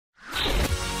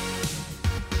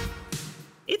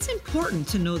It's important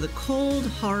to know the cold,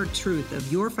 hard truth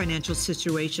of your financial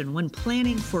situation when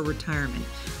planning for retirement.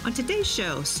 On today's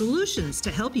show, solutions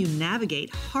to help you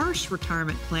navigate harsh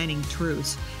retirement planning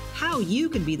truths, how you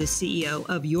can be the CEO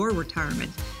of your retirement.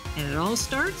 And it all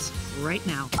starts right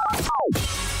now.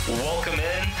 Welcome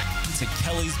in to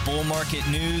Kelly's Bull Market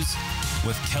News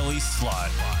with Kelly Slott.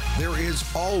 There is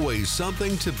always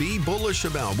something to be bullish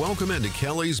about. Welcome into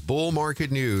Kelly's Bull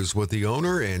Market News with the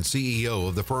owner and CEO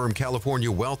of the firm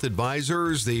California Wealth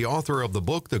Advisors, the author of the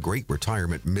book, The Great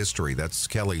Retirement Mystery. That's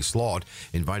Kelly Slott,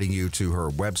 inviting you to her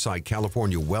website,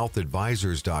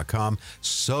 CaliforniaWealthAdvisors.com.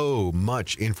 So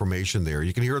much information there.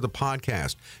 You can hear the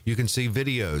podcast. You can see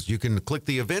videos. You can click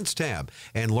the events tab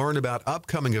and learn about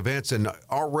upcoming events. And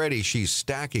already she's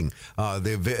stacking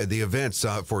the events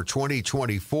for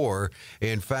 2024.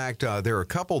 In fact, there are a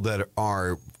couple that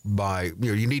are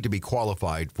you need to be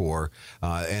qualified for,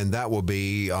 and that will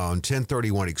be on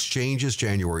 1031 exchanges,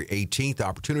 January 18th,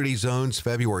 opportunity zones,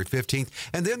 February 15th,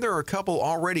 and then there are a couple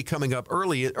already coming up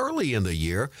early in the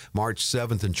year, March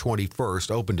 7th and 21st,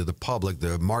 open to the public.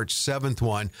 The March 7th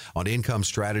one on income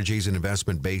strategies and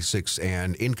investment basics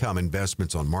and income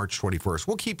investments on March 21st.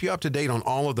 We'll keep you up to date on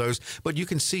all of those, but you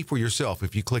can see for yourself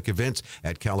if you click events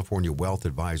at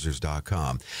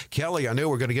CaliforniaWealthAdvisors.com. Kelly, I know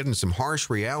we're going to get into some harsh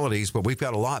realities, but we've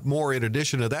got a lot more in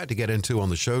addition to that to get into on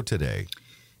the show today.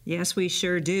 Yes, we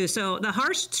sure do. So the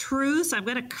harsh truths, I'm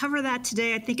going to cover that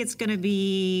today. I think it's going to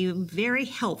be very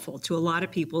helpful to a lot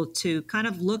of people to kind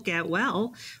of look at,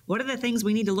 well, what are the things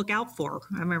we need to look out for?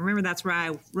 I remember that's where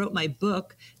I wrote my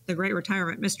book, The Great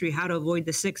Retirement Mystery, How to Avoid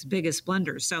the 6 Biggest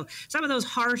Blunders. So some of those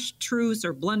harsh truths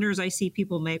or blunders I see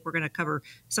people make, we're going to cover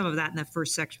some of that in the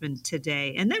first section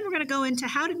today. And then we're going to go into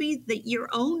how to be your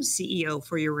own CEO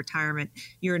for your retirement,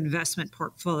 your investment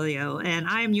portfolio. And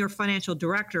I am your financial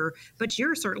director, but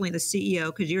you're certainly the CEO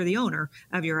because you're the owner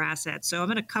of your assets. So I'm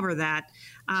going to cover that.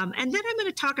 And then I'm going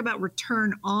to talk about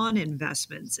return on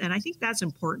investments. And I think that's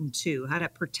important too, how to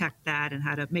protect that and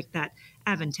how to make that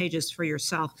advantageous for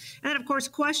yourself. And then, of course,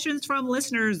 questions from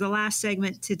listeners, the last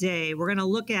segment today. We're going to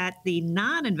look at the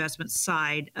non-investment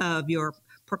side of your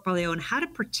portfolio and how to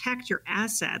protect your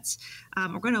assets.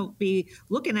 We're going to be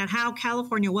looking at how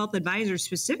California Wealth Advisors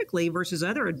specifically versus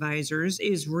other advisors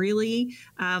is really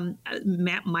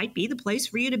might be the place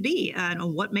for you to be and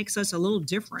what makes us a little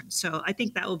different. So I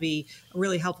think that will be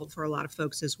really helpful for a lot of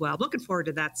folks as well. Looking forward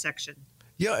to that section.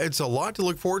 Yeah, it's a lot to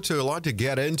look forward to, a lot to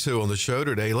get into on the show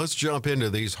today. Let's jump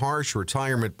into these harsh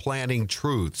retirement planning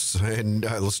truths. And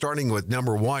starting with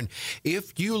number one,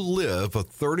 if you live a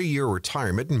 30-year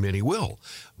retirement, and many will,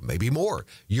 maybe more,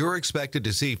 you're expected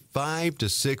to see 5 to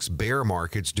 6 bear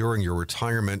markets during your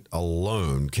retirement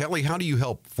alone. Kelly, how do you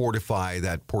help fortify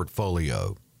that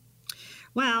portfolio?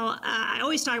 Well, I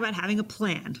always talk about having a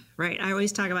plan, right? I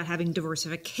always talk about having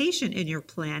diversification in your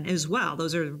plan as well.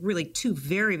 Those are really 2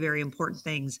 very, very important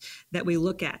things that we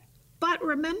look at. But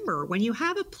remember, when you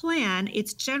have a plan,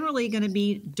 it's generally going to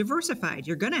be diversified.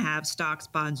 You're going to have stocks,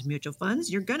 bonds, mutual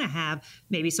funds. You're going to have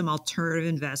maybe some alternative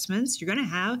investments. You're going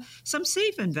to have some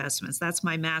safe investments. That's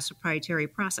my master proprietary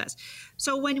process.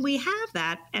 So when we have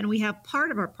that and we have part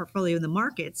of our portfolio in the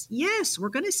markets, yes, we're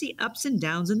going to see ups and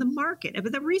downs in the market.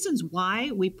 But the reasons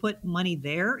why we put money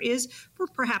there is for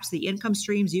perhaps the income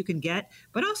streams you can get,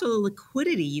 but also the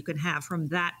liquidity you can have from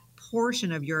that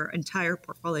portion of your entire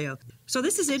portfolio. So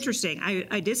this is interesting.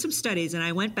 I did some studies and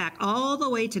I went back all the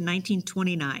way to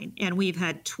 1929, and we've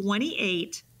had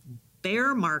 28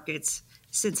 bear markets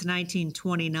since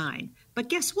 1929. But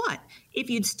guess what?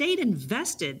 If you'd stayed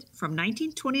invested from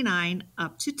 1929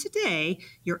 up to today,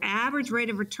 your average rate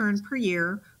of return per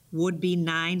year would be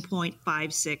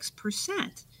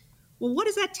 9.56%. Well, what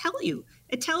does that tell you?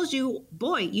 It tells you,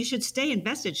 boy, you should stay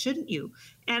invested, shouldn't you?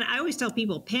 And I always tell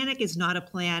people, panic is not a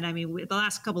plan. I mean, the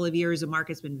last couple of years, the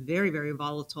market's been very, very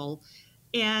volatile.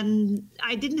 And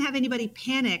I didn't have anybody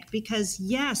panic because,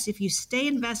 yes, if you stay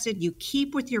invested, you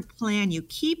keep with your plan, you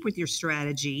keep with your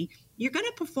strategy, you're going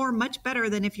to perform much better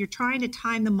than if you're trying to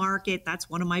time the market. That's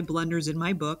one of my blunders in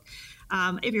my book.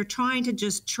 If you're trying to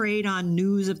just trade on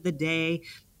news of the day,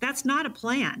 that's not a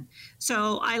plan.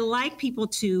 So I like people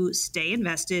to stay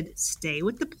invested, stay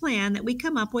with the plan that we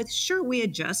come up with. Sure, we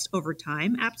adjust over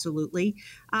time, absolutely.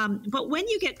 But when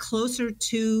you get closer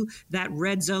to that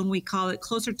red zone, we call it,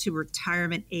 closer to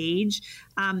retirement age,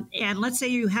 And let's say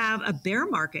you have a bear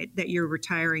market that you're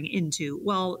retiring into.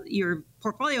 Well, your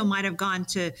portfolio might have gone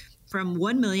from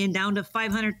 1 million down to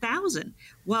 500,000.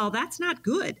 Well, that's not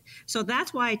good. So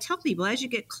that's why I tell people, as you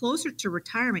get closer to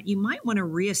retirement, you might want to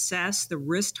reassess the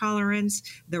risk tolerance,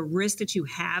 the risk that you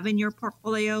have in your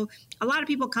portfolio. A lot of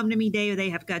people come to me, Dave,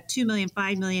 they have got 2 million,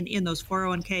 5 million in those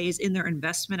 401ks, in their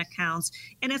investment accounts,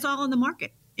 and it's all in the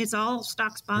market. It's all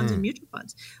stocks, bonds, and mutual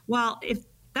funds. Well, if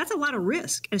that's a lot of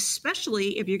risk,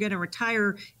 especially if you're going to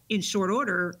retire in short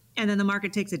order and then the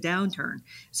market takes a downturn.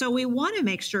 So we want to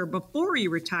make sure before you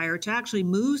retire to actually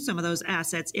move some of those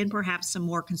assets in perhaps some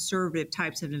more conservative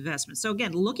types of investments. So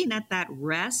again, looking at that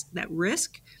risk,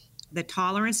 the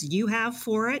tolerance you have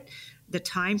for it, the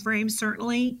time frame,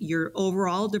 certainly, your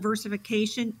overall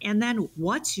diversification, and then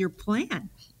what's your plan?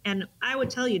 And I would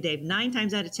tell you, Dave, 9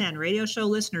 times out of 10, radio show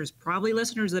listeners, probably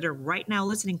listeners that are right now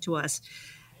listening to us,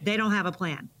 they don't have a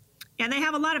plan. And they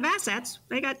have a lot of assets.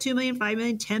 They got 2 million, 5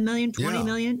 million, 10 million, 20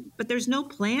 million, but there's no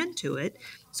plan to it.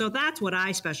 So that's what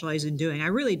I specialize in doing. I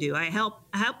really do. I help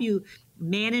you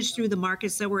manage through the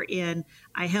markets that we're in.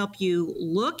 I help you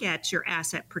look at your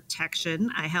asset protection.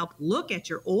 I help look at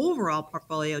your overall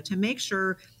portfolio to make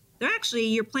sure that actually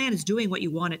your plan is doing what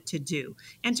you want it to do,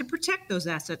 and to protect those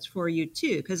assets for you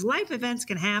too, because life events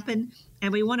can happen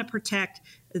and we want to protect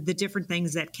the different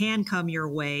things that can come your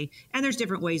way. And there's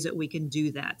different ways that we can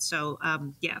do that. So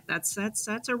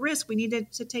that's a risk we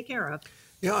need to take care of.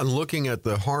 Yeah, and looking at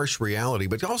the harsh reality,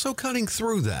 but also cutting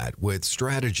through that with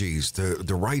strategies,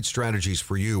 the right strategies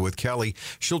for you with Kelly.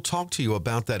 She'll talk to you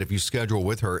about that if you schedule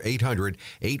with her.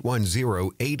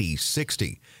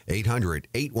 800-810-8060.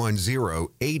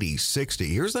 800-810-8060.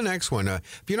 Here's the next one.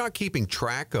 If you're not keeping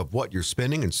track of what you're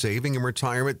spending and saving in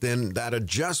retirement, then that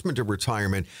adjustment to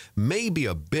retirement may be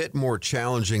a bit more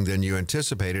challenging than you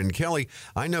anticipated. And Kelly,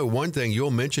 I know one thing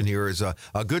you'll mention here is a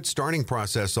good starting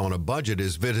process on a budget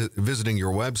is visiting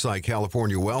your website,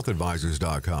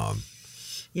 CaliforniaWealthAdvisors.com.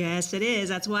 Yes, it is.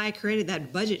 That's why I created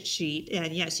that budget sheet.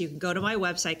 And yes, you can go to my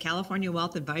website,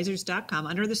 CaliforniaWealthAdvisors.com,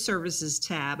 under the services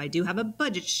tab. I do have a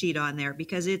budget sheet on there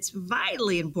because it's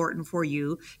vitally important for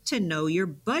you to know your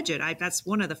budget. That's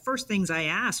one of the first things I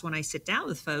ask when I sit down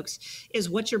with folks is,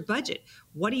 what's your budget?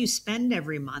 What do you spend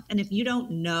every month? And if you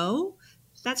don't know,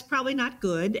 that's probably not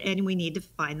good, and we need to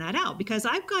find that out, because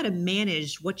I've got to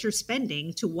manage what you're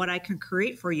spending to what I can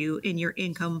create for you in your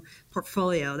income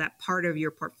portfolio, that part of your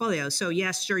portfolio. So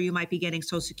yes, sure, you might be getting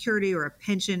Social Security or a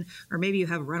pension, or maybe you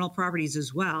have rental properties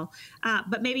as well,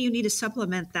 but maybe you need to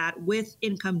supplement that with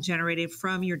income generated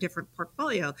from your different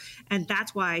portfolio. And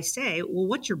that's why I say, well,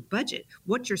 what's your budget?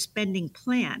 What's your spending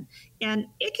plan? And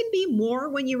it can be more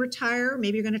when you retire.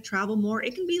 Maybe you're going to travel more.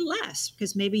 It can be less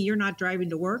because maybe you're not driving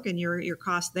to work and your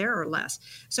costs there are less.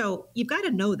 So you've got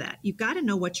to know that. You've got to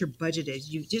know what your budget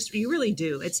is. You really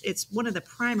do. It's one of the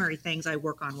primary things I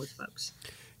work on with folks.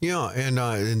 Yeah,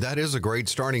 and that is a great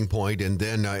starting point. And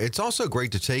then it's also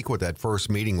great to take with that first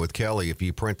meeting with Kelly if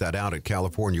you print that out at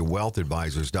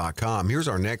CaliforniaWealthAdvisors.com. Here's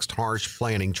our next harsh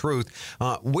planning truth.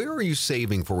 Where are you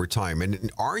saving for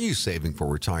retirement? Are you saving for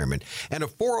retirement? And a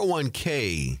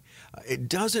 401k, it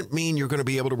doesn't mean you're going to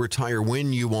be able to retire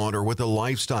when you want or with the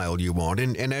lifestyle you want.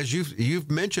 And as you've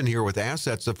mentioned here with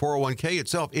assets, the 401k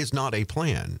itself is not a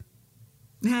plan.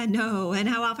 No. And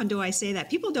how often do I say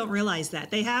that? People don't realize that.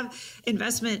 They have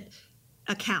investment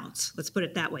accounts. Let's put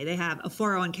it that way. They have a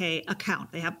 401k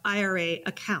account. They have IRA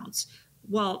accounts.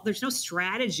 Well, there's no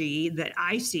strategy that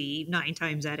I see 9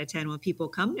 times out of 10 when people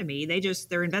come to me.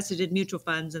 They're invested in mutual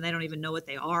funds and they don't even know what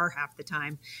they are half the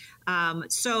time.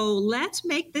 So let's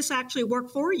make this actually work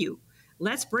for you.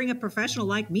 Let's bring a professional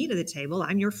like me to the table.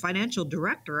 I'm your financial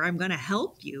director. I'm going to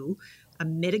help you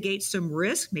mitigate some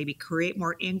risk, maybe create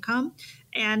more income.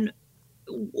 And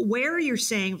where you're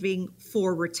saving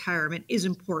for retirement is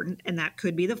important, and that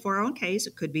could be the 401ks,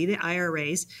 it could be the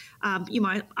IRAs. You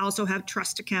might also have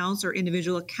trust accounts or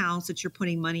individual accounts that you're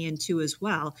putting money into as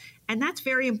well, and that's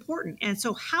very important. And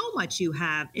so how much you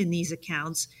have in these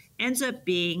accounts ends up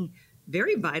being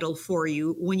very vital for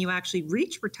you when you actually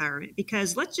reach retirement,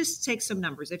 because let's just take some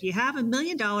numbers. If you have $1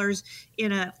 million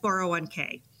in a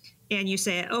 401k, and you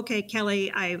say, okay, Kelly,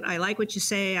 I like what you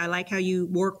say. I like how you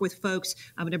work with folks.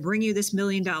 I'm going to bring you this $1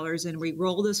 million, and we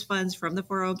roll those funds from the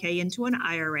 401k into an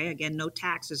IRA. Again, no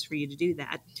taxes for you to do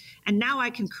that. And now I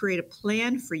can create a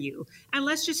plan for you. And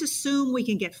let's just assume we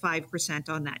can get 5%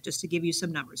 on that, just to give you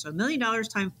some numbers. So $1 million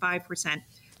times 5%,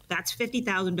 that's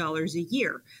 $50,000 a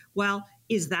year. Well,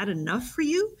 is that enough for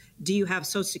you? Do you have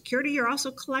Social Security you're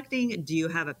also collecting? Do you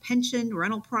have a pension,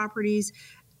 rental properties?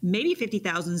 maybe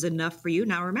 50,000 is enough for you.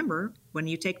 Now, remember, when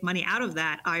you take money out of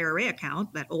that IRA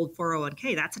account, that old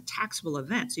 401k, that's a taxable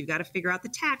event. So you've got to figure out the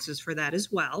taxes for that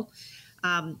as well.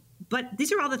 But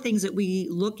these are all the things that we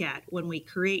look at when we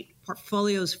create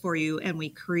portfolios for you, and we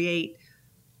create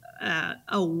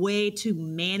a way to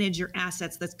manage your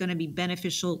assets that's going to be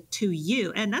beneficial to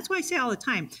you. And that's why I say all the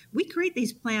time, we create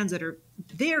these plans that are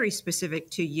very specific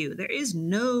to you. There is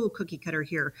no cookie cutter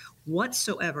here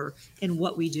whatsoever in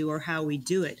what we do or how we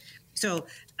do it. So,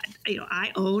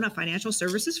 I own a financial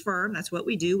services firm. That's what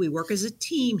we do. We work as a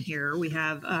team here. We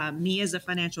have me as a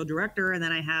financial director, and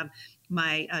then I have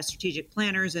my strategic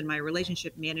planners and my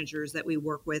relationship managers that we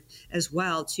work with as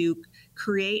well to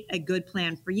create a good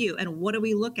plan for you. And what do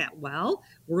we look at? Well,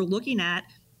 we're looking at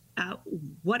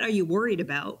what are you worried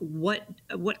about?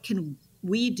 What can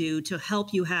we do to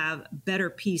help you have better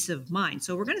peace of mind?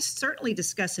 So we're going to certainly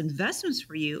discuss investments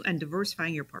for you and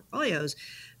diversifying your portfolios.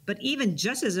 But even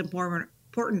just as important,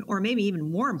 or maybe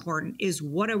even more important, is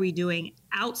what are we doing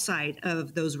outside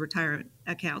of those retirement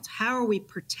accounts? How are we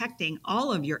protecting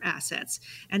all of your assets?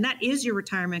 And that is your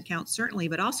retirement account, certainly,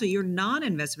 but also your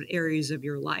non-investment areas of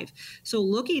your life. So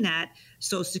looking at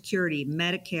Social Security,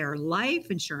 Medicare, life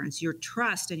insurance, your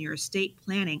trust, and your estate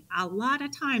planning. A lot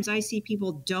of times I see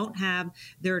people don't have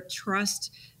their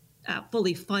trust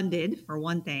fully funded, for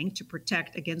one thing, to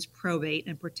protect against probate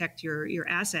and protect your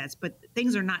assets, but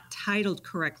things are not titled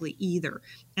correctly either.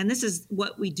 And this is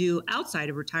what we do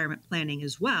outside of retirement planning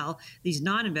as well, these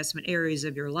non-investment areas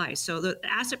of your life. So the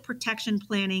asset protection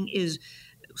planning is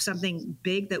something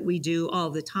big that we do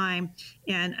all the time.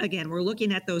 And again, we're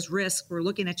looking at those risks. We're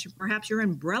looking at perhaps your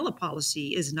umbrella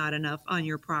policy is not enough on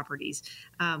your properties.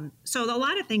 So a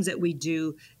lot of things that we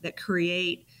do that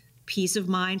create peace of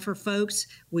mind for folks.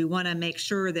 We want to make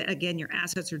sure that, again, your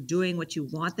assets are doing what you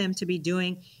want them to be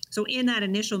doing. So in that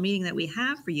initial meeting that we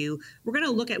have for you, we're going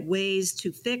to look at ways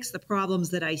to fix the problems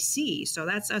that I see. So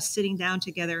that's us sitting down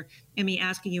together and me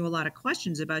asking you a lot of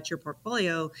questions about your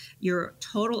portfolio, your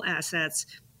total assets,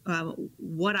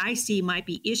 what I see might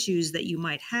be issues that you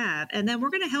might have. And then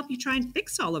we're going to help you try and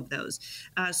fix all of those.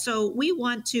 So we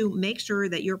want to make sure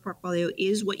that your portfolio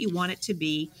is what you want it to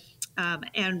be.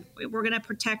 And we're going to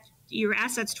protect your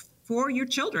assets for your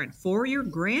children, for your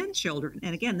grandchildren.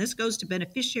 And again, this goes to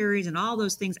beneficiaries and all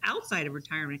those things outside of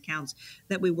retirement accounts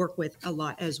that we work with a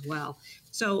lot as well.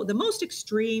 So the most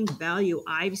extreme value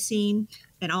I've seen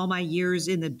in all my years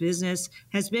in the business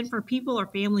has been for people or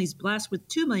families blessed with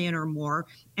 $2 million or more,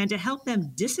 and to help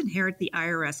them disinherit the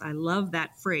IRS. I love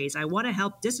that phrase. I want to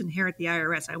help disinherit the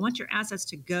IRS. I want your assets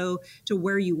to go to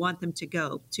where you want them to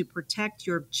go, to protect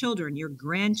your children, your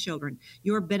grandchildren,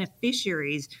 your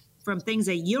beneficiaries from things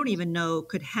that you don't even know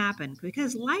could happen,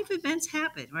 because life events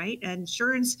happen, right?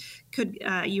 Insurance could,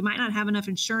 you might not have enough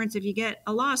insurance if you get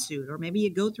a lawsuit, or maybe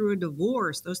you go through a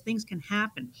divorce. Those things can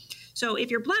happen. So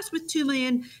if you're blessed with $2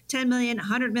 million, $10 million,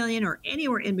 $100 million, or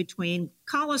anywhere in between,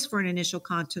 call us for an initial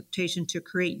consultation to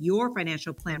create your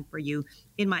financial plan for you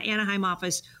in my Anaheim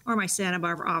office or my Santa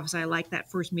Barbara office. I like that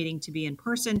first meeting to be in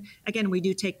person. Again, we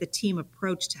do take the team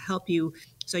approach to help you.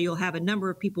 So you'll have a number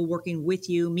of people working with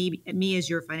you, me as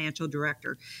your financial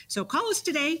director. So call us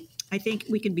today. I think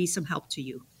we can be some help to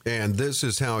you. And this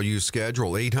is how you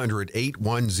schedule: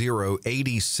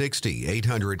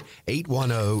 800-810-8060,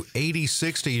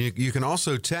 800-810-8060. You can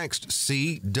also text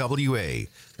CWA.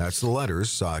 That's the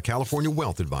letters, California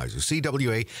Wealth Advisors,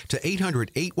 CWA, to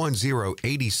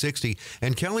 800-810-8060.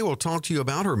 And Kelly will talk to you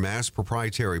about her mass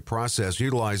proprietary process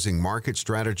utilizing market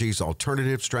strategies,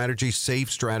 alternative strategies, safe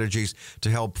strategies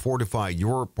to help fortify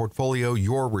your portfolio,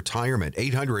 your retirement.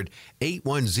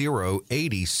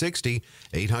 800-810-8060,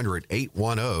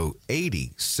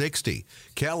 800-810-8060.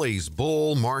 Kelly's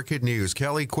Bull Market News.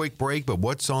 Kelly, quick break, but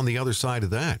what's on the other side of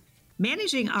that?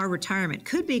 Managing our retirement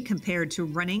could be compared to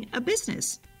running a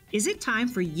business. Is it time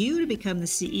for you to become the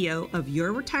CEO of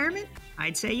your retirement?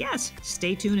 I'd say yes.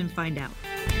 Stay tuned and find out.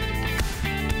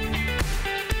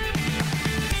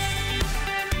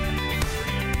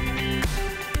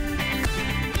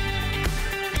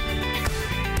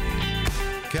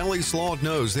 Kelly Sloat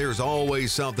knows there's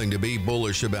always something to be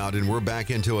bullish about, and we're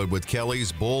back into it with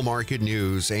Kelly's Bull Market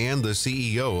News and the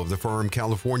CEO of the firm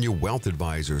California Wealth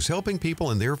Advisors, helping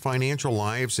people in their financial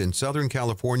lives in Southern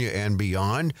California and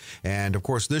beyond. And of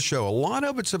course, this show, a lot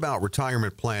of it's about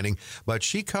retirement planning, but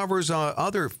she covers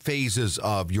other phases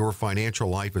of your financial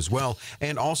life as well,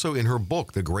 and also in her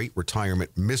book, The Great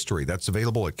Retirement Mystery. That's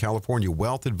available at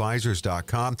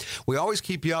CaliforniaWealthAdvisors.com. We always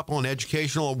keep you up on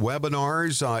educational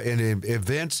webinars and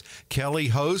events Kelly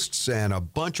hosts, and a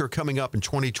bunch are coming up in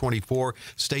 2024.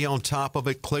 Stay on top of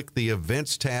it. Click the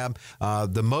events tab.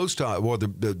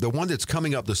 The one that's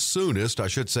coming up the soonest, I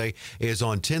should say, is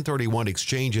on 1031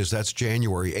 Exchanges. That's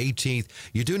January 18th.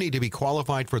 You do need to be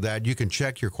qualified for that. You can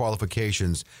check your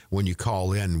qualifications when you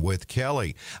call in with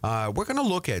Kelly. We're going to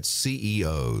look at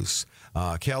CEOs.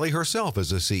 Kelly herself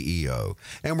is a CEO,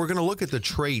 and we're going to look at the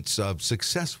traits of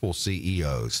successful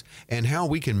CEOs and how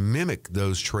we can mimic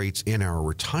those traits in our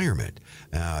retirement,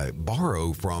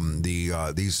 borrow from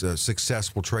these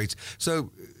successful traits.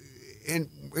 So, and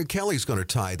Kelly's going to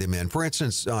tie them in. For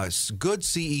instance, good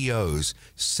CEOs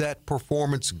set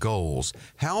performance goals.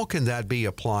 How can that be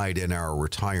applied in our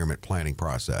retirement planning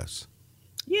process?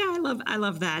 Yeah, I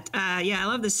love that. I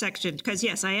love this section because,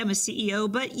 yes, I am a CEO,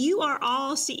 but you are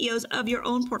all CEOs of your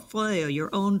own portfolio, your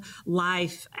own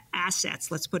life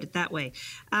assets, let's put it that way.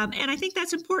 And I think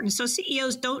that's important. So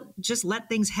CEOs don't just let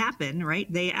things happen, right?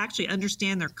 They actually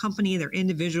understand their company, their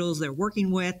individuals they're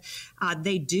working with.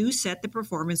 They do set the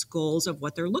performance goals of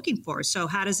what they're looking for. So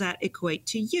how does that equate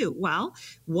to you? Well,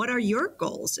 what are your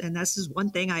goals? And this is one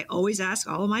thing I always ask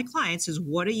all of my clients is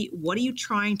what are you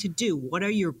trying to do? What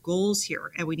are your goals here?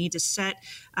 And we need to set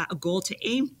a goal to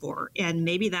aim for. And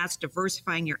maybe that's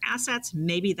diversifying your assets.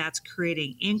 Maybe that's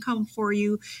creating income for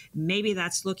you. Maybe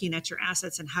that's looking at your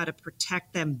assets and how to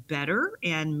protect them better.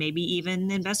 And maybe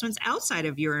even investments outside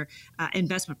of your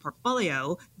investment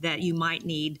portfolio that you might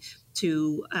need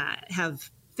to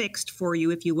have fixed for you,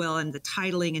 if you will, and the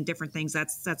titling and different things.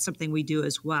 That's something we do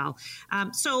as well.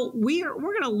 So we're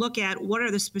going to look at what are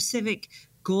the specific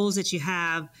goals that you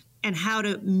have and how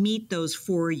to meet those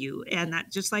for you. And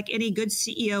that, just like any good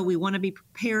CEO, we want to be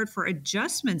prepared for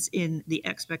adjustments in the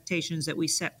expectations that we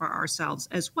set for ourselves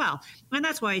as well. And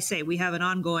that's why I say we have an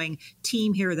ongoing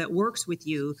team here that works with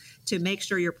you to make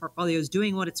sure your portfolio is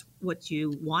doing what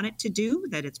you want it to do,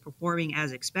 that it's performing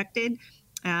as expected.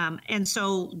 And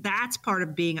so that's part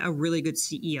of being a really good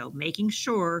CEO, making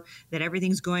sure that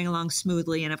everything's going along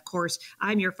smoothly. And of course,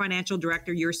 I'm your financial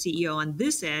director, your CEO on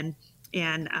this end.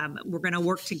 And we're going to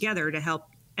work together to help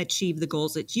achieve the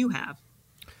goals that you have.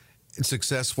 And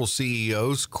successful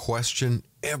CEOs question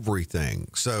everything.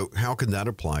 So how can that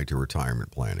apply to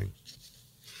retirement planning?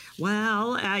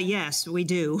 Well, yes, we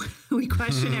do. We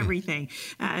question everything.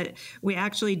 We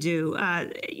actually do.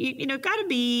 Got to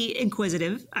be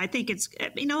inquisitive. I think it's,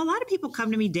 a lot of people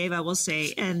come to me, Dave, I will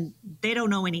say, and they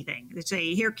don't know anything. They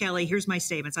say, here, Kelly, here's my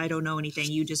statements. I don't know anything.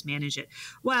 You just manage it.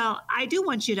 Well, I do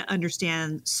want you to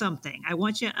understand something. I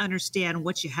want you to understand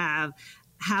what you have,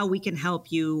 how we can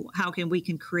help you, we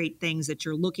can create things that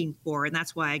you're looking for. And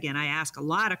that's why, again, I ask a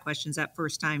lot of questions that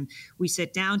first time we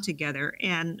sit down together.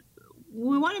 And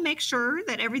we want to make sure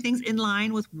that everything's in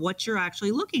line with what you're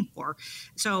actually looking for.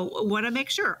 So want to make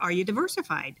sure, are you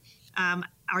diversified?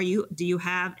 Do you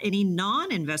have any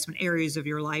non-investment areas of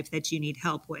your life that you need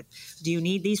help with? Do you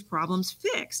need these problems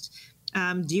fixed?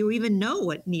 Do you even know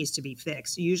what needs to be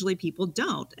fixed? Usually people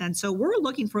don't. And so we're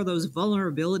looking for those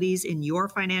vulnerabilities in your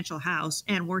financial house,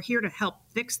 and we're here to help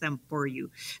fix them for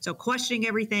you. So questioning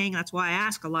everything, that's why I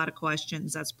ask a lot of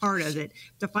questions. That's part of it,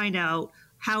 to find out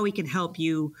how we can help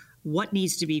you, what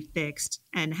needs to be fixed,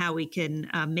 and how we can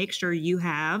make sure you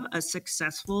have a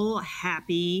successful,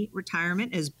 happy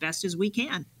retirement as best as we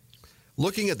can.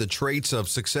 Looking at the traits of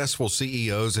successful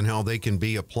CEOs and how they can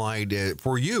be applied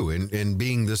for you in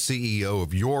being the CEO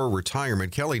of your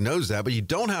retirement. Kelly knows that, but you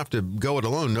don't have to go it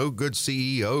alone. No good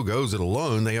CEO goes it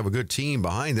alone. They have a good team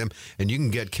behind them, and you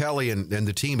can get Kelly and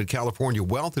the team at California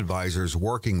Wealth Advisors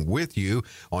working with you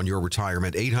on your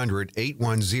retirement.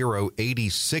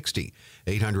 800-810-8060.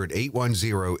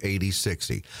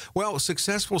 800-810-8060. Well,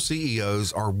 successful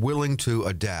CEOs are willing to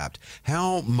adapt.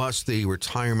 How must the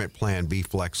retirement plan be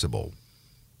flexible?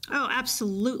 Oh,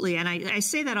 absolutely. And I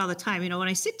say that all the time. When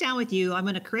I sit down with you, I'm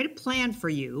going to create a plan for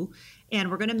you,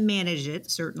 and we're going to manage it,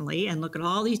 certainly, and look at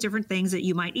all these different things that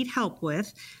you might need help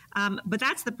with. But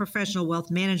that's the professional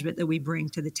wealth management that we bring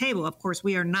to the table. Of course,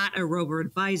 we are not a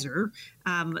robo-advisor.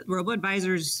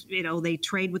 Robo-advisors, they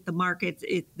trade with the market.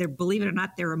 Believe it or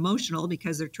not, they're emotional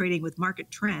because they're trading with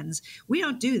market trends. We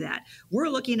don't do that. We're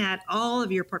looking at all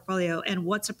of your portfolio and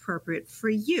what's appropriate for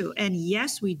you. And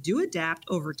yes, we do adapt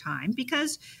over time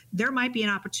because there might be an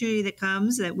opportunity that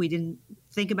comes that we didn't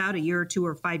think about a year or 2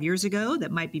 or 5 years ago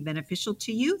that might be beneficial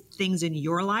to you. Things in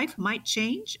your life might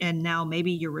change, and now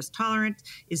maybe your risk tolerance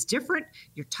is different.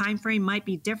 Your time frame might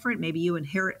be different. Maybe you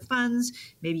inherit funds.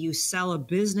 Maybe you sell a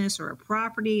business or a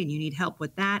property and you need help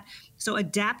with that. So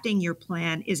adapting your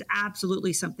plan is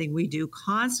absolutely something we do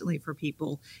constantly for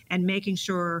people, and making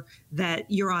sure that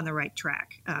you're on the right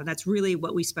track. That's really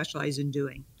what we specialize in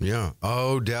doing. Yeah.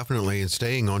 Oh, definitely. And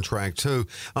staying on track, too.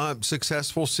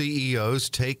 Successful CEOs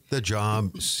take the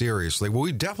job seriously. Well,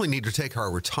 we definitely need to take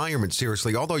our retirement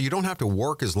seriously, although you don't have to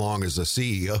work as long as a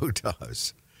CEO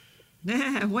does.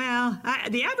 Well,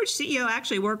 the average CEO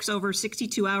actually works over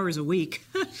 62 hours a week,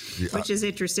 which is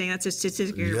interesting. That's a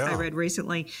statistic I read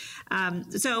recently.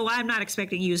 So I'm not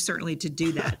expecting you certainly to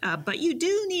do that. But you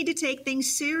do need to take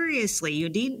things seriously. You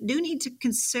do need to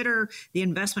consider the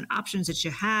investment options that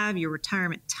you have, your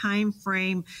retirement time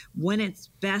frame, when it's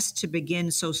best to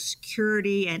begin Social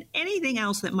Security, and anything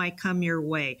else that might come your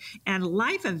way. And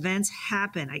life events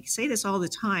happen. I say this all the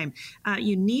time.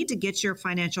 You need to get your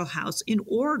financial house in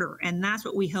order. And that's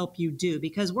what we help you do,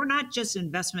 because we're not just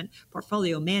investment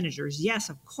portfolio managers. Yes,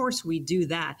 of course we do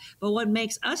that. But what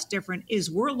makes us different is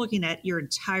we're looking at your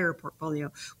entire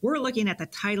portfolio. We're looking at the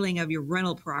titling of your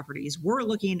rental properties. We're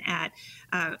looking at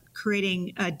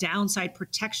creating a downside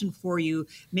protection for you,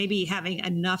 maybe having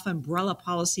enough umbrella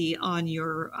policy on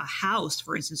your house,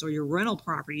 for instance, or your rental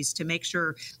properties to make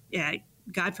sure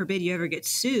God forbid you ever get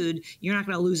sued, you're not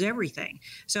going to lose everything.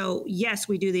 So yes,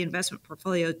 we do the investment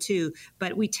portfolio too,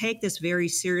 but we take this very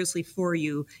seriously for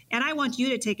you. And I want you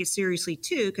to take it seriously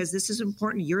too, because this is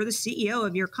important. You're the CEO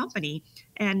of your company,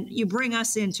 and you bring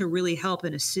us in to really help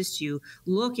and assist you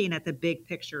looking at the big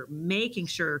picture, making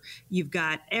sure you've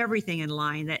got everything in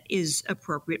line that is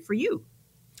appropriate for you.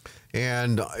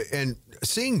 And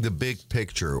seeing the big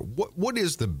picture, what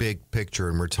is the big picture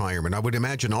in retirement? I would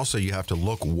imagine also you have to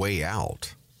look way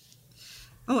out.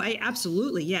 Oh,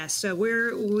 absolutely, yes. So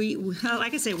we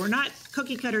like I say, we're not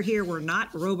cookie cutter here. We're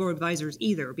not robo advisors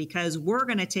either, because we're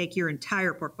going to take your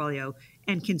entire portfolio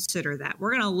and consider that.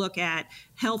 We're going to look at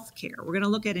health care. We're going to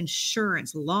look at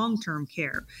insurance, long-term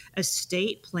care,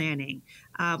 estate planning.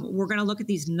 We're going to look at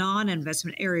these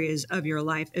non-investment areas of your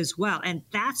life as well. And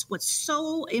that's what's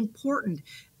so important,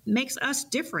 makes us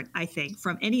different, I think,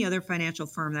 from any other financial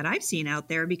firm that I've seen out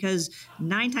there, because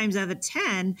 9 times out of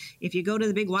 10, if you go to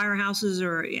the big wirehouses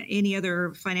or any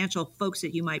other financial folks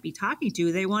that you might be talking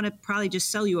to, they want to probably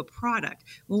just sell you a product.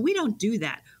 Well, we don't do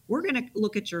that. We're going to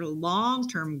look at your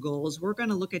long-term goals. We're going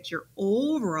to look at your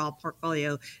overall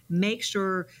portfolio, make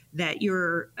sure that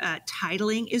your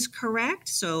titling is correct.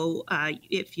 So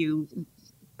if you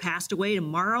passed away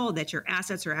tomorrow, that your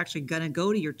assets are actually going to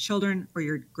go to your children or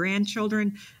your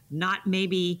grandchildren, not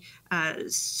maybe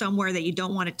somewhere that you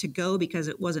don't want it to go because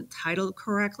it wasn't titled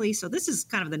correctly. So this is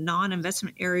kind of the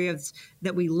non-investment areas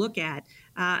that we look at.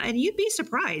 And you'd be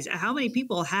surprised at how many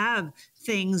people have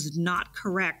things not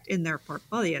correct in their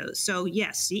portfolios. So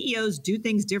yes, CEOs do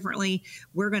things differently.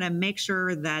 We're going to make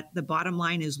sure that the bottom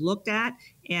line is looked at,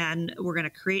 and we're going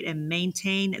to create and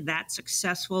maintain that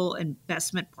successful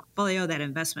investment portfolio, that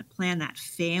investment plan, that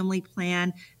family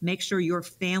plan. Make sure your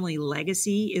family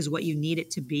legacy is what you need it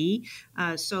to be.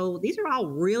 So these are all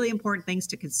really important things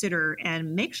to consider,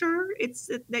 and make sure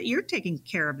that you're taking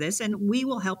care of this, and we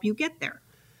will help you get there.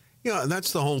 Yeah,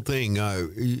 that's the whole thing.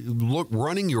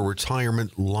 Running your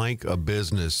retirement like a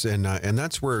business, and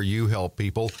that's where you help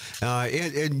people.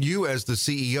 And you, as the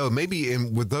CEO, maybe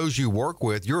with those you work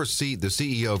with, you're the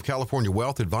CEO of California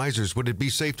Wealth Advisors. Would it be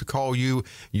safe to call you,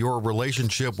 your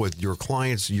relationship with your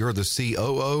clients, you're the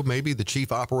COO, maybe the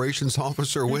Chief Operations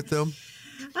Officer with them?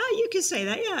 You can say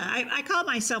that. Yeah, I call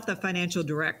myself the financial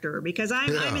director, because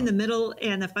I'm in the middle,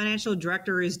 and the financial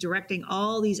director is directing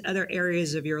all these other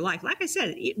areas of your life. Like I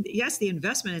said, yes, the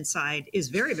investment side is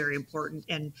very, very important,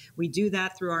 and we do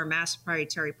that through our mass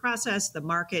proprietary process, the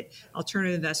market,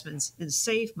 alternative investments, and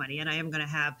safe money. And I am going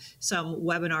to have some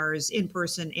webinars in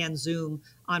person and Zoom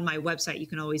on my website. You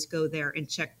can always go there and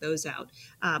check those out.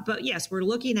 But yes, we're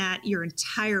looking at your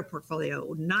entire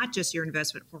portfolio, not just your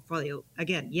investment portfolio.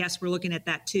 Again, yes, we're looking at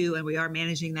that too, and we are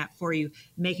managing that for you,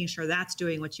 making sure that's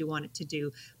doing what you want it to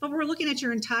do. But we're looking at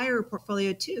your entire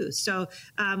portfolio too. So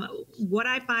what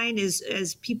I find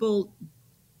is people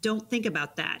don't think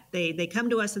about that. They come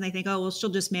to us and they think, oh, well,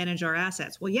 she'll just manage our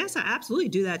assets. Well, yes, I absolutely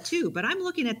do that too. But I'm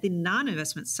looking at the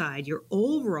non-investment side, your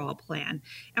overall plan.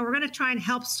 And we're going to try and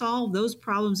help solve those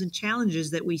problems and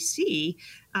challenges that we see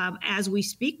as we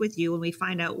speak with you and we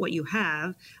find out what you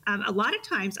have. A lot of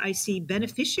times I see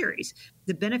beneficiaries.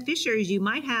 The beneficiaries, you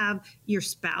might have your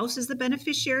spouse as the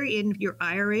beneficiary in your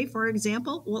IRA, for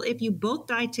example. Well, if you both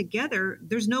die together,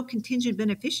 there's no contingent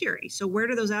beneficiary. So where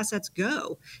do those assets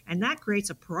go? And that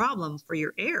creates a problem for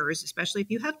your heirs, especially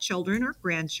if you have children or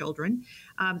grandchildren.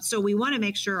 So we want to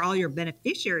make sure all your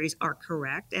beneficiaries are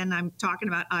correct. And I'm talking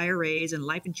about IRAs and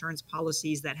life insurance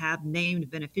policies that have named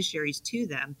beneficiaries to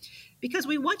them. because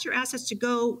we want your assets to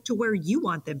go to where you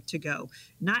want them to go,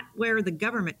 not where the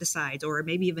government decides or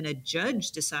maybe even a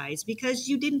judge decides because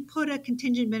you didn't put a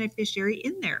contingent beneficiary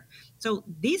in there. So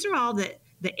these are all the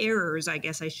errors, I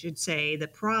guess I should say, the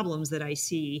problems that I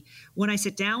see when I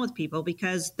sit down with people,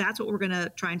 because that's what we're going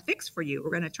to try and fix for you. We're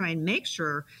going to try and make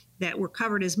sure that we're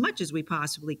covered as much as we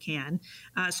possibly can.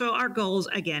 So our goals,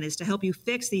 again, is to help you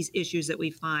fix these issues that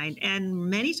we find. And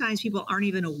many times people aren't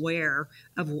even aware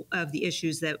of the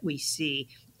issues that we see.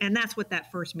 And that's what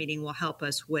that first meeting will help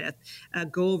us with.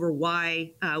 Go over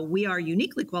why we are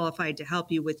uniquely qualified to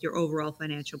help you with your overall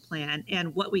financial plan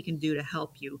and what we can do to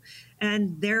help you.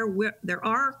 And there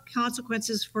are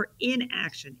consequences for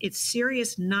inaction. It's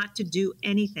serious not to do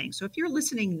anything. So if you're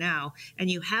listening now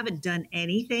and you haven't done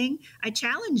anything, I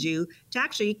challenge you to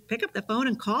actually pick up the phone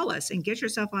and call us and get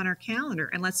yourself on our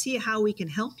calendar, and let's see how we can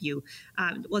help you.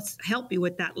 Let's help you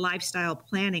with that lifestyle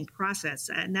planning process.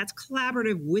 And that's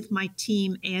collaborative with my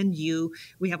team and you.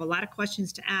 We have a lot of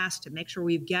questions to ask to make sure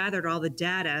we've gathered all the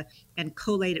data and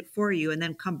collate it for you and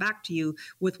then come back to you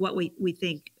with what we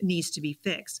think needs to be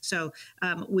fixed. So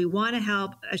we want to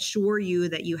help assure you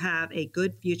that you have a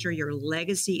good future. Your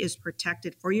legacy is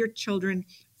protected for your children,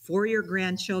 for your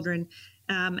grandchildren.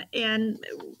 And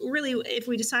really, if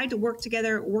we decide to work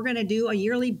together, we're going to do a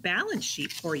yearly balance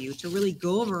sheet for you to really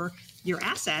go over your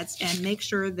assets and make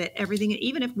sure that everything,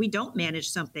 even if we don't manage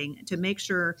something, to make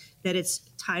sure that it's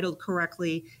titled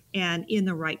correctly and in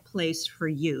the right place for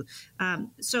you.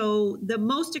 So the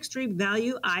most extreme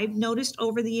value I've noticed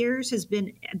over the years has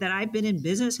been that I've been in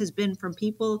business has been from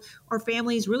people or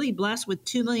families really blessed with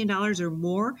 $2 million or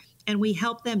more, and we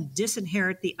help them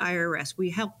disinherit the IRS. We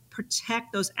help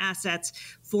protect those assets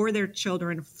for their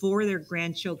children, for their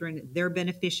grandchildren, their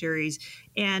beneficiaries.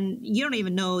 And you don't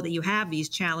even know that you have these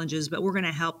challenges, but we're going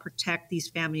to help protect these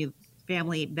family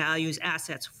values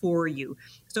assets for you.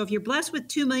 So if you're blessed with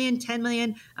 2 million, 10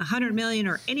 million, 100 million,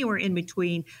 or anywhere in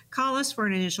between, call us for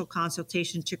an initial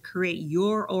consultation to create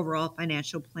your overall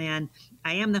financial plan.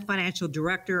 I am the financial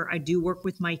director. I do work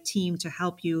with my team to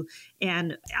help you.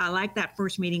 And I like that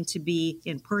first meeting to be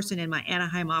in person in my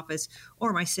Anaheim office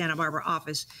or my Santa Barbara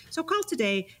office. So call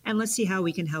today and let's see how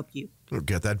we can help you.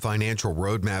 Get that financial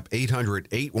roadmap,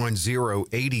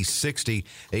 800-810-8060,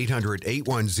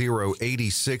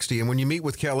 800-810-8060. And when you meet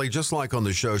with Kelly, just like on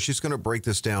the show, she's going to break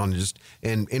this down just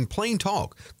in plain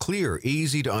talk, clear,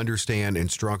 easy to understand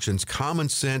instructions, common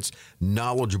sense,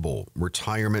 knowledgeable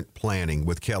retirement planning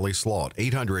with Kelly Slaught,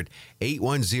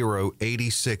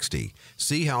 800-810-8060.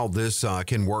 See how this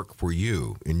can work for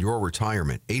you in your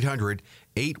retirement,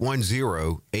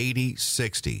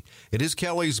 800-810-8060. It is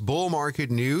Kelly's Bull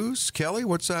Market News. Kelly,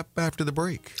 what's up after the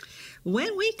break?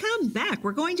 When we come back,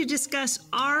 we're going to discuss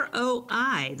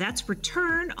ROI. That's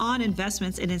return on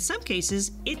investments. And in some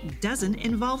cases, it doesn't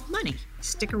involve money.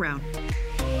 Stick around.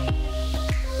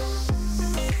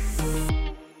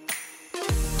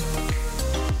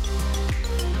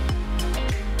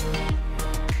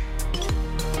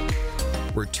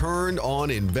 Return on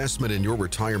investment in your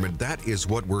retirement. That is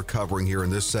what we're covering here in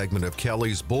this segment of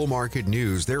Kelly's Bull Market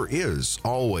News. There is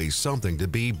always something to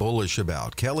be bullish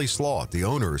about. Kelly Slaught, the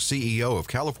owner, CEO of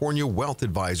California Wealth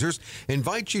Advisors,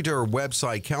 invites you to her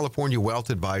website,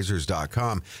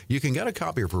 CaliforniaWealthAdvisors.com. You can get a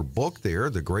copy of her book there,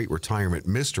 The Great Retirement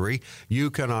Mystery.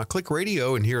 You can click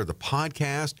radio and hear the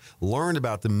podcast, learn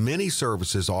about the many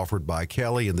services offered by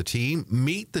Kelly and the team,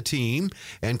 meet the team,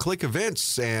 and click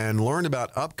events and learn about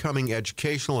upcoming educational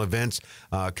events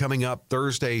coming up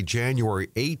Thursday, January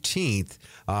 18th.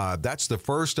 That's the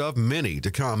first of many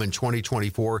to come in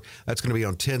 2024. That's going to be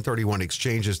on 1031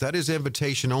 exchanges. That is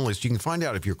invitation only, so you can find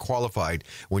out if you're qualified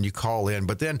when you call in.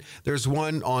 But then there's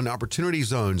one on Opportunity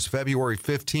Zones, February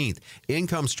 15th.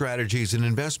 Income Strategies and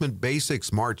Investment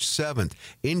Basics, March 7th.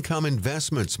 Income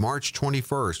Investments, March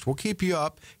 21st. We'll keep you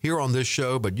up here on this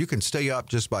show, but you can stay up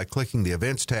just by clicking the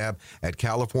events tab at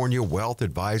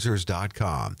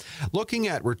CaliforniaWealthAdvisors.com. Looking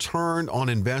at return on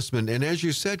investment, and as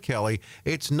you said, Kelly,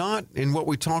 it's not in what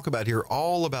we talk about here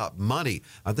all about money.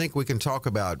 I think we can talk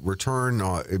about return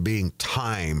being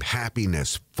time,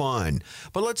 happiness, fun.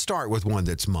 But let's start with one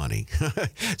that's money.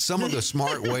 Some of the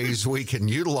smart ways we can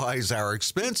utilize our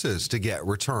expenses to get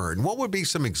return. What would be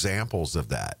some examples of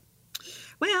that?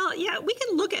 Well, yeah, we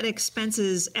can look at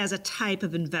expenses as a type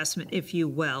of investment, if you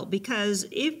will, because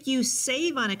if you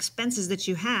save on expenses that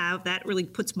you have, that really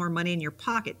puts more money in your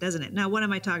pocket, doesn't it? Now, what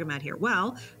am I talking about here?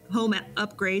 Well, home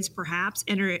upgrades, perhaps,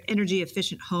 energy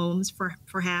efficient homes,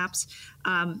 perhaps,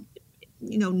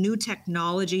 new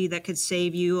technology that could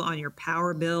save you on your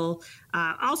power bill,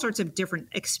 all sorts of different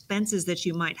expenses that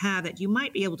you might have that you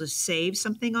might be able to save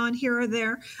something on here or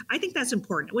there. I think that's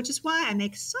important, which is why I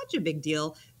make such a big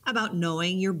deal about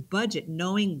knowing your budget,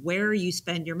 knowing where you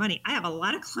spend your money. I have a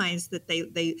lot of clients that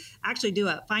they actually do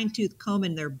a fine-tooth comb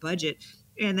in their budget,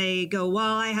 and they go,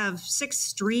 well, I have 6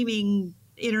 streaming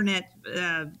internet,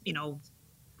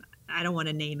 I don't want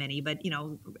to name any, but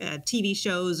TV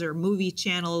shows or movie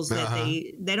channels that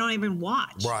they don't even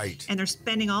watch. Right. And they're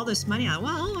spending all this money on,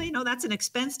 well, that's an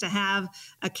expense to have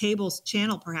a cable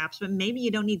channel perhaps, but maybe you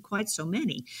don't need quite so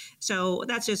many. So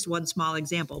that's just one small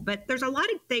example. But there's a lot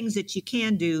of things that you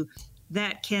can do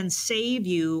that can save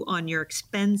you on your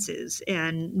expenses,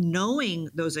 and knowing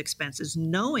those expenses,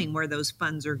 knowing where those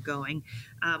funds are going.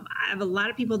 I have a lot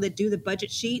of people that do the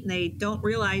budget sheet and they don't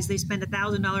realize they spend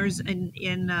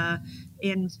 $1,000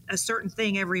 in a certain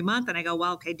thing every month. And I go,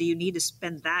 well, okay, do you need to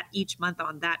spend that each month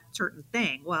on that certain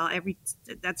thing? Well,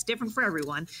 that's different for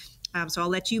everyone. So I'll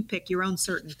let you pick your own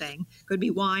certain thing. Could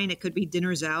be wine, it could be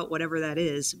dinners out, whatever that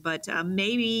is. But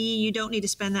maybe you don't need to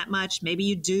spend that much. Maybe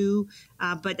you do.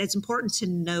 But it's important to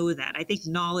know that. I think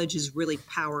knowledge is really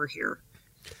power here.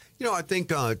 I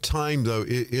think time, though,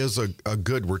 is a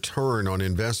good return on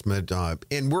investment.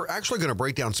 And we're actually going to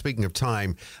break down, speaking of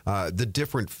time, the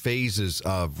different phases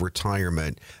of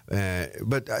retirement.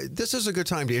 But this is a good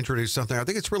time to introduce something I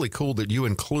think it's really cool that you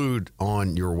include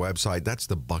on your website. That's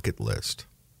the bucket list.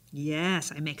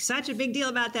 Yes, I make such a big deal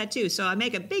about that too. So I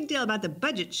make a big deal about the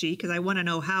budget sheet because I want to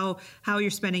know how you're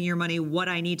spending your money, what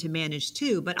I need to manage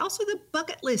too, but also the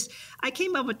bucket list. I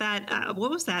came up with that. What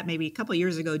was that? Maybe a couple of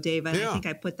years ago, Dave. And I think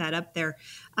I put that up there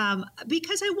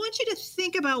because I want you to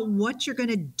think about what you're going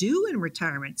to do in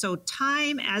retirement. So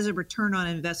time as a return on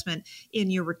investment in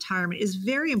your retirement is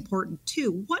very important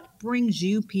too. What brings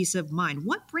you peace of mind?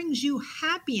 What brings you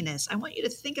happiness? I want you to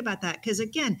think about that because,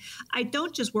 again, I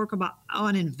don't just work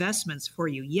on investments for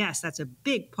you. Yes, that's a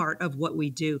big part of what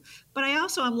we do. But I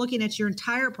also am looking at your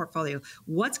entire portfolio.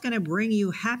 What's going to bring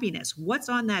you happiness? What's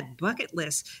on that bucket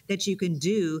list that you can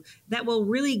do that will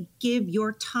really give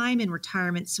your time in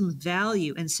retirement some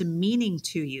value and some meaning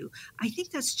to you? I think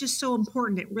that's just so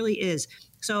important. It really is.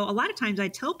 So a lot of times I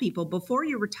tell people before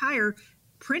you retire,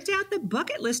 print out the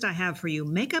bucket list I have for you.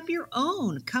 Make up your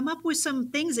own. Come up with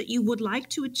some things that you would like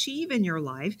to achieve in your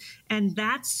life. And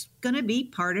that's going to be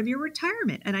part of your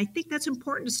retirement. And I think that's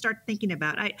important to start thinking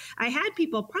about. I had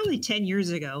people probably 10 years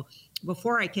ago,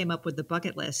 before I came up with the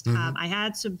bucket list, I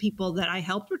had some people that I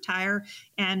helped retire.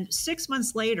 And 6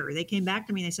 months later, they came back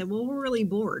to me and they said, well, we're really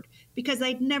bored because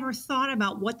they'd never thought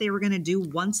about what they were going to do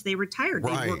once they retired.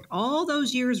 Right. They worked all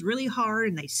those years really hard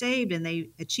and they saved and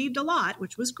they achieved a lot,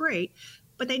 which was great.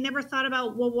 But they never thought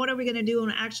about, well, what are we going to do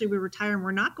when actually we retire and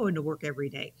we're not going to work every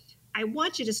day? I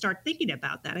want you to start thinking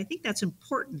about that. I think that's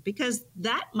important because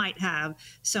that might have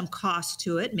some cost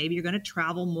to it. Maybe you're going to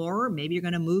travel more, maybe you're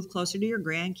going to move closer to your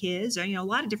grandkids, or, a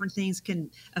lot of different things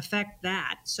can affect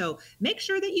that. So make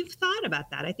sure that you've thought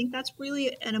about that. I think that's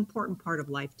really an important part of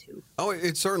life too. Oh,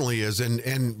 it certainly is.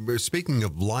 And speaking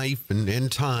of life and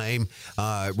time,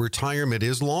 retirement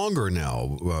is longer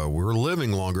now. We're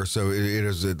living longer. So it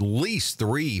is at least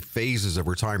 3 phases of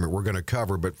retirement we're going to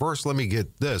cover. But first, let me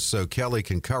get this so Kelly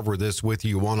can cover this with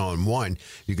you one-on-one.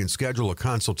 You can schedule a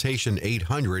consultation,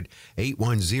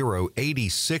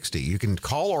 800-810-8060. You can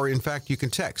call or, in fact, you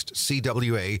can text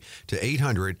CWA to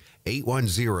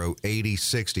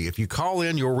 800-810-8060. If you call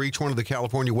in, you'll reach one of the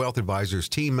California Wealth Advisors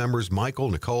team members,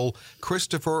 Michael, Nicole,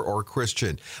 Christopher, or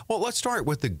Christian. Well, let's start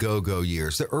with the go-go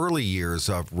years, the early years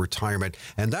of retirement.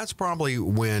 And that's probably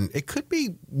when it could be,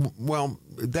 well,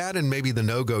 that and maybe the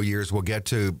no-go years we'll get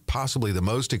to, possibly the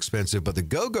most expensive. But the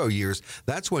go-go years,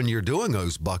 that's when you're doing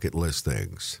those bucket list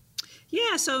things.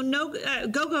 Yeah, so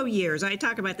go-go years. I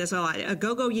talk about this a lot.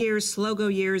 Go-go years, slow-go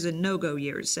years, and no-go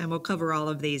years, and we'll cover all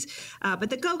of these. But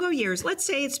the go-go years, let's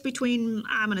say it's between,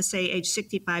 I'm going to say age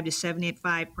 65 to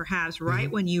 75, perhaps, right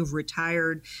when you've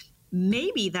retired.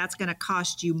 Maybe that's going to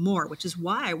cost you more, which is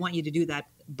why I want you to do that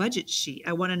budget sheet.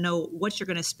 I want to know what you're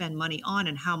going to spend money on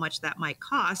and how much that might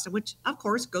cost, which of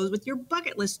course goes with your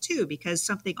bucket list too, because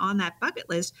something on that bucket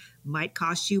list might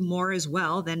cost you more as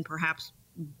well than perhaps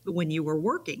when you were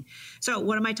working. So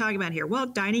what am I talking about here? Well,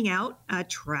 dining out,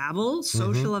 travel,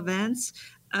 social events,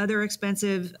 other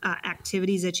expensive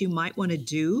activities that you might want to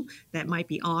do that might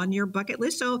be on your bucket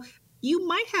list. So you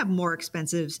might have more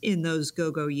expenses in those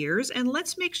go-go years, and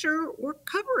let's make sure we're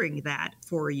covering that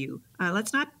for you.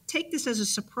 Let's not take this as a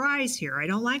surprise here. I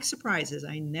don't like surprises.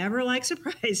 I never like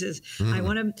surprises. I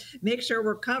want to make sure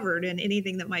we're covered in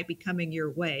anything that might be coming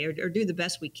your way, or do the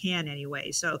best we can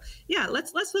anyway. So yeah,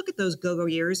 let's look at those go-go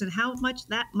years and how much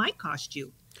that might cost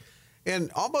you.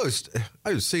 And almost,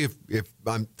 I see if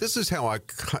this is how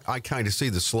I kind of see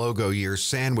the slow go years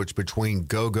sandwiched between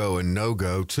go-go and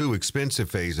no-go, two expensive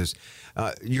phases.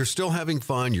 You're still having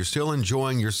fun, you're still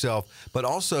enjoying yourself, but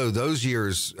also those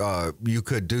years you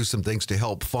could do some things to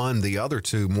help fund the other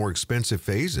two more expensive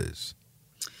phases.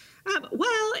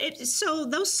 So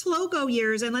those slow go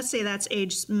years, and let's say that's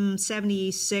age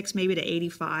 76, maybe to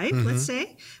 85, let's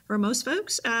say, for most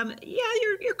folks,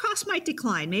 your cost might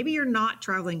decline. Maybe you're not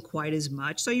traveling quite as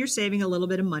much, so you're saving a little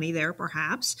bit of money there,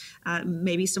 perhaps.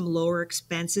 Maybe some lower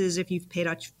expenses if you've paid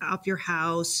off your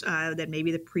house than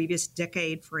maybe the previous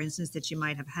decade, for instance, that you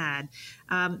might have had.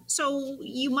 So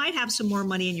you might have some more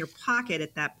money in your pocket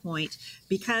at that point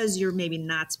because you're maybe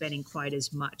not spending quite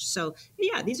as much. So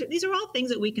yeah, these are all things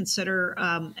that we consider.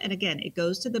 And again, it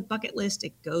goes to the bucket list.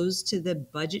 It goes to the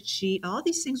budget sheet. All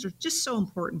these things are just so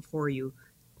important for you.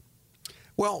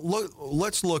 Well,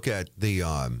 let's look at the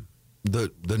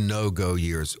no-go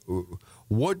years.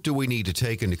 What do we need to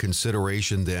take into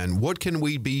consideration then? What can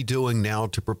we be doing now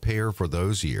to prepare for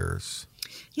those years?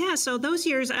 Yeah, so those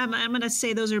years, I'm going to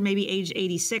say those are maybe age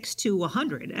 86 to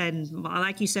 100. And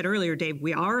like you said earlier, Dave,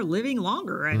 we are living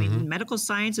longer. I mean, medical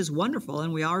science is wonderful,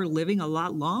 and we are living a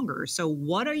lot longer. So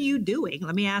what are you doing?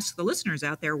 Let me ask the listeners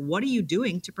out there, what are you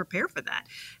doing to prepare for that?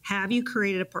 Have you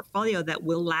created a portfolio that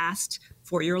will last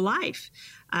for your life?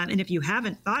 And if you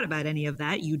haven't thought about any of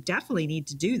that, you definitely need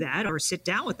to do that, or sit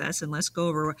down with us and let's go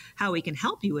over how we can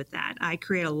help you with that. I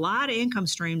create a lot of income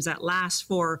streams that last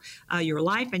for your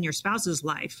life and your spouse's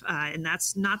life. And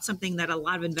that's not something that a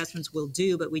lot of investments will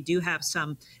do, but we do have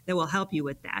some that will help you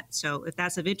with that. So if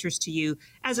that's of interest to you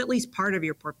as at least part of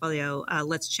your portfolio,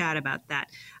 let's chat about that.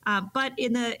 But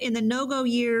in the no-go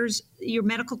years, your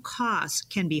medical costs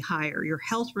can be higher. Your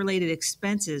health-related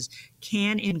expenses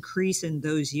can increase in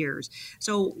those years.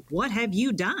 So what have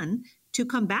you done to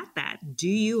combat that? Do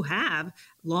you have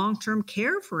long-term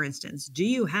care, for instance? Do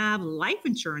you have life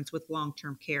insurance with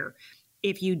long-term care?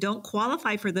 If you don't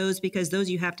qualify for those, because those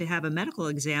you have to have a medical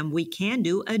exam, we can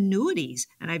do annuities.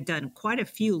 And I've done quite a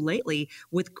few lately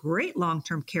with great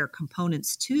long-term care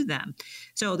components to them.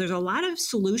 So there's a lot of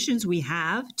solutions we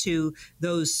have to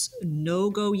those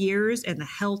no-go years and the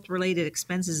health-related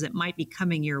expenses that might be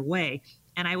coming your way.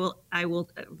 And I will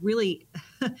really,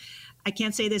 I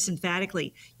can't say this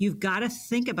emphatically. You've got to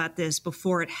think about this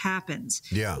before it happens.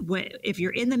 Yeah. If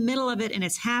you're in the middle of it and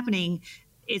it's happening,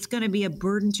 it's going to be a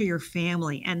burden to your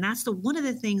family. And that's one of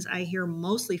the things I hear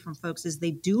mostly from folks is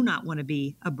they do not want to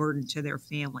be a burden to their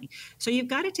family. So you've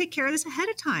got to take care of this ahead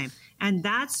of time. And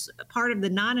that's part of the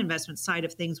non-investment side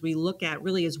of things we look at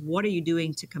really is what are you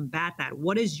doing to combat that?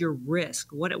 What is your risk?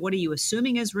 What are you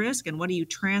assuming as risk and what are you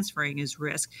transferring as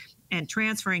risk? And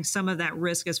transferring some of that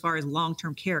risk as far as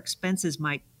long-term care expenses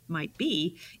might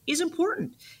be is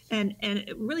important. And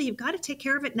really, you've got to take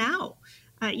care of it now.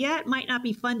 It might not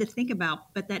be fun to think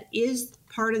about, but that is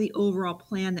part of the overall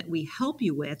plan that we help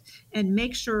you with, and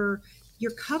make sure you're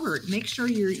covered. Make sure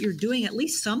you're doing at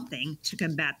least something to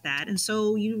combat that. And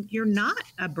so you're not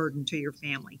a burden to your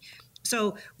family.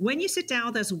 So when you sit down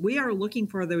with us, we are looking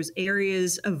for those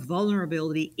areas of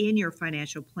vulnerability in your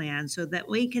financial plan so that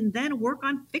we can then work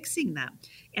on fixing them.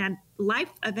 And life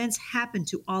events happen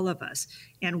to all of us.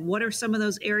 And what are some of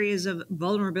those areas of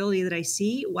vulnerability that I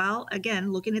see? Well,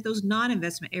 again, looking at those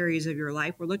non-investment areas of your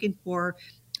life, we're looking for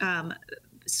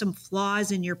some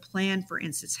flaws in your plan, for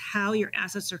instance, how your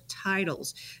assets are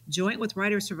titled. Joint with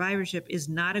right of survivorship is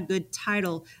not a good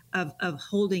title of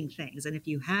holding things. And if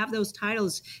you have those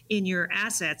titles in your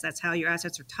assets, that's how your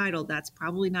assets are titled, that's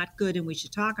probably not good, and we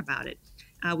should talk about it.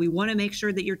 We want to make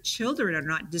sure that your children are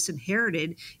not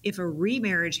disinherited if a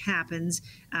remarriage happens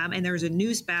and there's a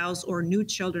new spouse or new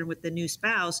children with the new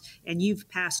spouse and you've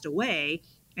passed away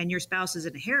and your spouse has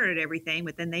inherited everything,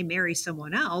 but then they marry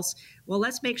someone else. Well,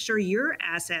 let's make sure your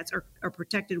assets are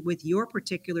protected with your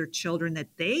particular children,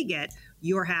 that they get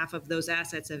your half of those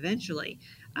assets eventually.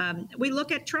 We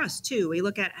look at trust, too. We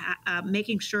look at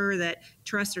making sure that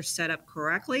trusts are set up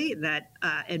correctly, that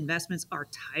investments are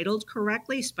titled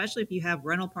correctly, especially if you have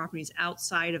rental properties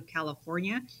outside of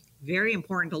California. Very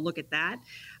important to look at that.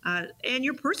 And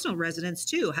your personal residence,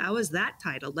 too. How is that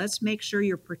titled? Let's make sure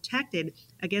you're protected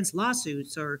against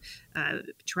lawsuits or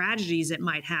tragedies that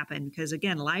might happen, because,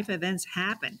 again, life events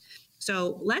happen.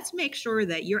 So let's make sure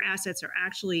that your assets are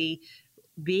actually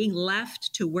being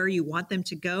left to where you want them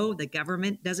to go. The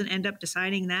government doesn't end up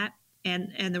deciding that.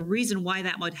 And the reason why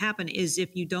that would happen is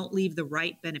if you don't leave the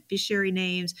right beneficiary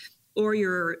names, or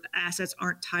your assets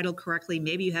aren't titled correctly.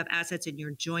 Maybe you have assets in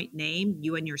your joint name,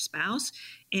 you and your spouse,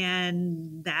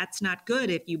 and that's not good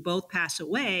if you both pass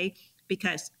away,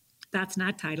 because that's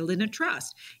not titled in a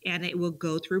trust, and it will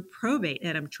go through probate.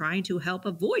 And I'm trying to help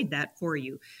avoid that for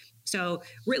you. So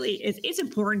really, it's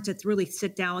important to really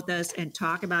sit down with us and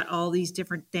talk about all these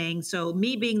different things. So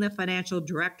me being the financial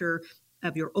director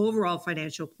of your overall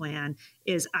financial plan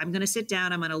is I'm going to sit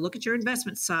down, I'm going to look at your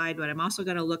investment side, but I'm also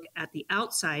going to look at the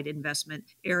outside investment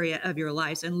area of your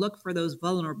lives and look for those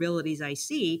vulnerabilities I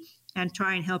see and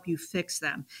try and help you fix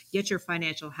them. Get your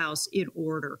financial house in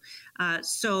order.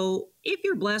 So if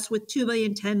you're blessed with $2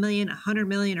 million, $10 million, $100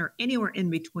 million, or anywhere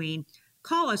in between,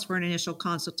 call us for an initial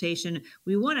consultation.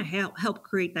 We want to help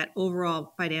create that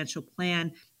overall financial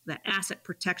plan, the asset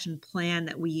protection plan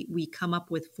that we come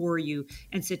up with for you,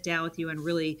 and sit down with you and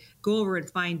really go over and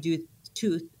fine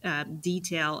tooth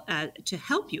detail to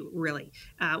help you, really.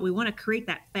 We want to create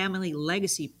that family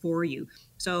legacy for you.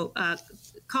 So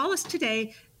call us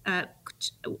today.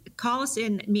 Call us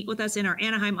in, meet with us in our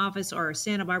Anaheim office or our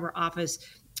Santa Barbara office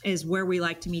is where we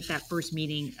like to meet that first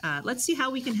meeting. Let's see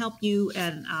how we can help you.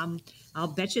 And I'll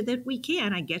bet you that we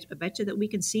can. I bet you that we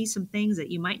can see some things that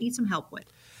you might need some help with.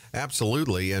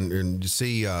 Absolutely. And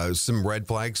see some red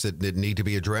flags that need to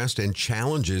be addressed, and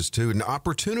challenges too, and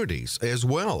opportunities as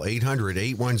well.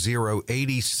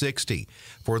 800-810-8060.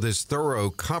 For this thorough,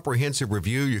 comprehensive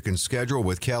review, you can schedule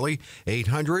with Kelly.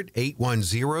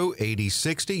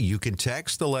 800-810-8060. You can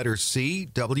text the letter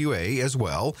CWA as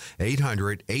well.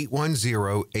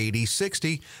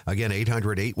 800-810-8060. Again,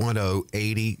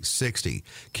 800-810-8060.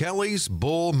 Kelly's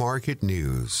Bull Market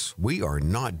News. We are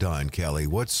not done, Kelly.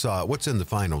 What's in the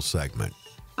final segment?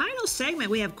 Final segment,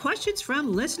 we have questions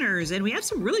from listeners, and we have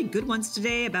some really good ones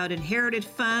today about inherited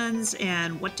funds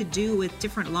and what to do with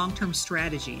different long-term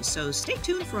strategies. So stay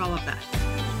tuned for all of that.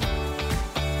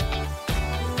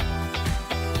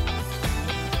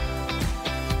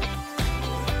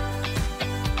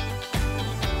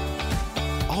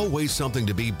 Always something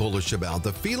to be bullish about.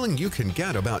 The feeling you can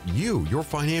get about you, your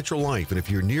financial life. And if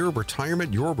you're near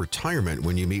retirement, your retirement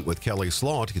when you meet with Kelly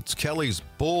Slaught. It's Kelly's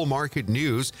Bull Market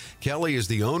News. Kelly is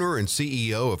the owner and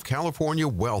CEO of California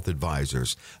Wealth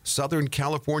Advisors, Southern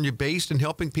California based and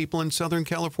helping people in Southern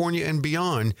California and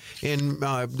beyond. And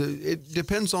it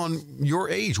depends on your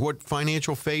age, what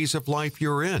financial phase of life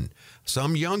you're in.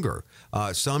 Some younger,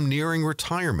 some nearing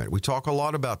retirement. We talk a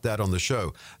lot about that on the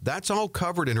show. That's all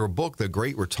covered in her book, The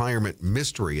Great Retirement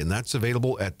Mystery, and that's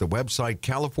available at the website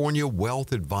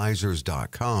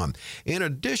CaliforniaWealthAdvisors.com. In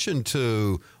addition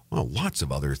to lots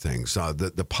of other things,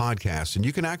 the podcast, and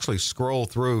you can actually scroll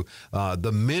through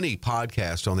the many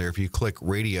podcasts on there. If you click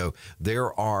radio,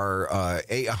 there are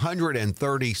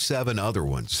 137 other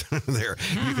ones there.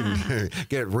 You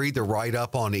can read the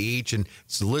write-up on each, and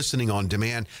it's listening on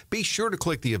demand. Be sure to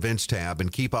click the events tab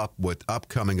and keep up with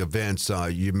upcoming events.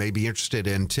 You may be interested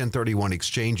in 1031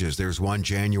 exchanges. There's one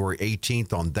January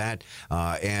 18th on that,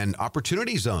 and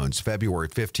Opportunity Zones, February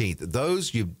 15th.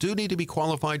 Those you do need to be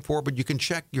qualified for, but you can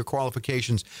check your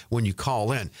qualifications when you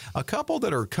call in. A couple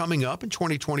that are coming up in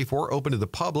 2024, open to the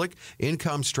public: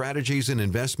 Income Strategies and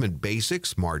Investment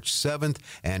Basics, March 7th,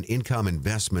 and Income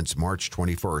Investments, March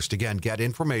 21st. Again, get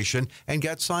information and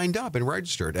get signed up and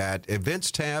registered at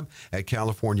Events tab at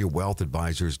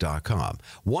CaliforniaWealthAdvisors.com.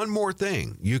 One more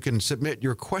thing, you can submit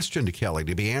your question to Kelly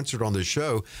to be answered on the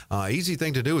show. Easy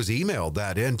thing to do is email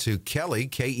that in to Kelly,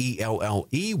 Kelley,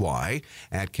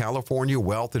 at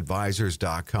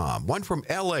CaliforniaWealthAdvisors.com. One from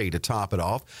LA to top it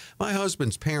off. My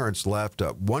husband's parents left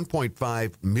a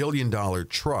 $1.5 million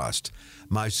trust.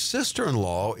 My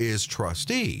sister-in-law is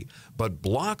trustee, but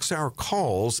blocks our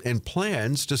calls and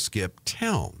plans to skip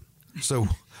town. So,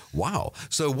 wow.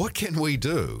 So what can we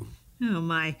do? Oh,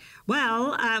 my.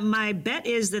 Well, my bet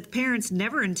is that the parents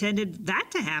never intended that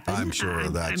to happen. I'm sure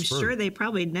that's true. I'm sure they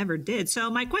probably never did. So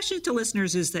my question to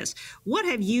listeners is this: what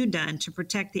have you done to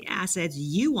protect the assets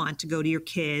you want to go to your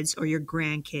kids or your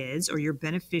grandkids or your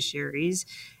beneficiaries?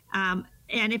 And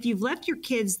if you've left your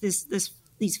kids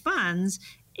these funds,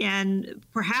 and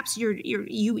perhaps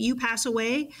you pass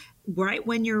away right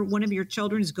when one of your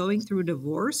children is going through a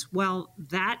divorce, well,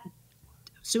 that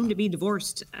soon-to-be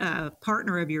divorced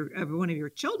partner of one of your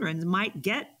children might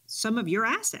get some of your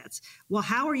assets. Well,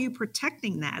 how are you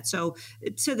protecting that? So,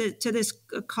 to this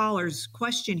caller's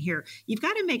question here, you've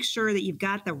got to make sure that you've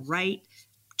got the right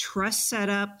trust set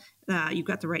up. You've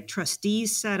got the right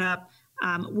trustees set up.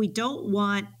 We don't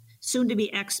want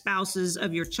soon-to-be ex-spouses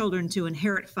of your children to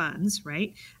inherit funds,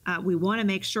 right? We want to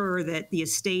make sure that the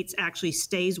estates actually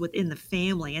stays within the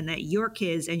family and that your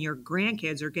kids and your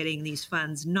grandkids are getting these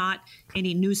funds, not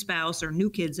any new spouse or new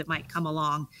kids that might come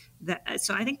along.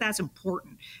 So I think that's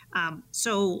important.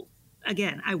 So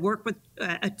again, I work with,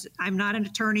 I'm not an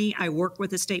attorney. I work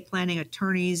with estate planning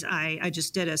attorneys. I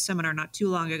just did a seminar not too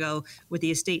long ago with the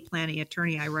estate planning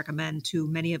attorney I recommend to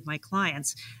many of my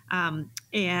clients.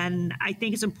 And I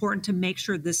think it's important to make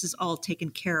sure this is all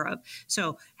taken care of.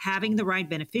 So having the right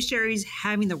beneficiaries,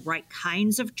 having the right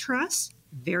kinds of trusts,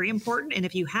 very important. And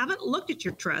if you haven't looked at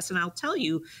your trust, and I'll tell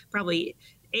you, probably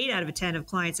 8 out of 10 of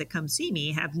clients that come see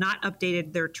me have not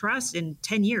updated their trust in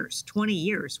 10 years, 20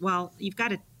 years. Well, you've got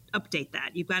to update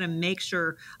that. You've got to make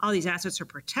sure all these assets are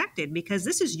protected because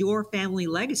this is your family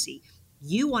legacy.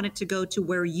 You want it to go to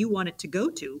where you want it to go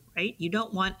to, right? You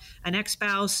don't want an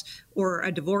ex-spouse or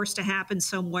a divorce to happen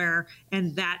somewhere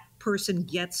and that person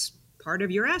gets part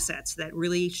of your assets that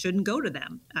really shouldn't go to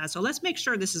them. So let's make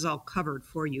sure this is all covered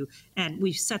for you. And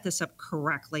we've set this up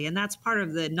correctly. And that's part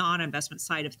of the non-investment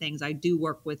side of things. I do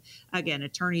work with, again,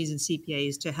 attorneys and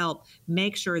CPAs to help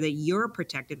make sure that you're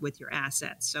protected with your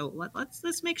assets. So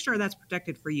let's make sure that's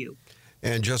protected for you.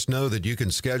 And just know that you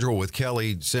can schedule with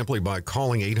Kelly simply by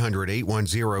calling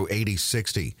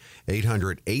 800-810-8060,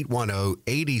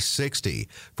 800-810-8060.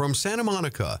 From Santa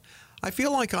Monica, I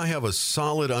feel like I have a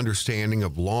solid understanding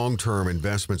of long-term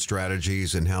investment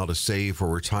strategies and how to save for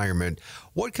retirement.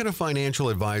 What can a financial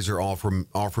advisor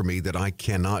offer me that I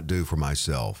cannot do for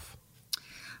myself?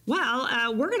 Well,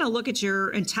 we're going to look at your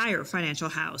entire financial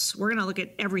house. We're going to look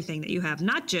at everything that you have,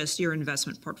 not just your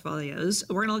investment portfolios.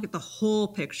 We're going to look at the whole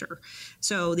picture.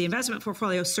 So the investment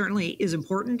portfolio certainly is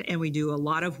important, and we do a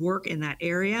lot of work in that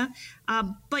area.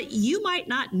 But you might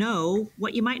not know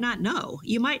what you might not know.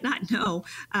 You might not know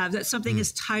that something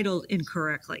is titled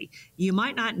incorrectly. You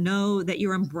might not know that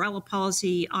your umbrella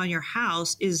policy on your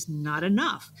house is not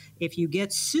enough if you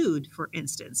get sued, for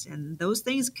instance. And those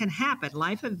things can happen.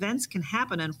 Life events can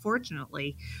happen,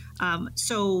 unfortunately.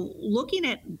 So looking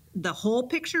at the whole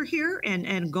picture here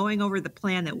and going over the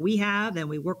plan that we have, and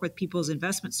we work with people's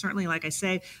investments, certainly, like I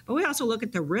say, but we also look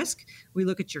at the risk. We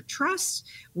look at your trusts.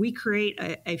 We create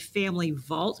a family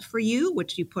vault for you,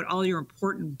 which you put all your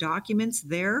important documents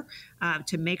there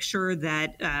to make sure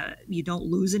that you don't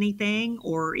lose anything,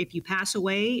 or if you pass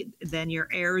away, then your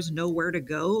heirs know where to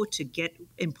go to get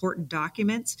important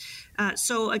documents.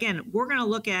 So again, we're going to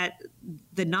look at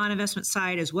the non-investment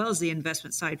side as well as the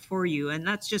investment side for you. And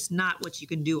that's just not what you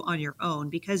can do on your own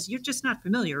because you're just not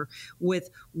familiar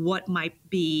with what might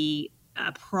be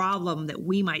a problem that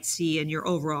we might see in your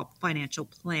overall financial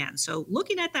plan. So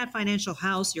looking at that financial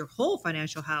house, your whole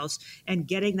financial house, and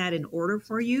getting that in order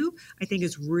for you, I think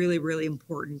is really, really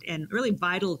important and really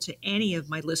vital to any of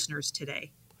my listeners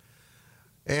today.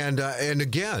 And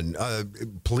again,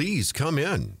 please come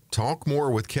in, talk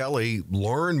more with Kelly,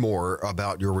 learn more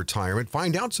about your retirement,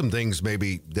 find out some things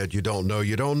maybe that you don't know.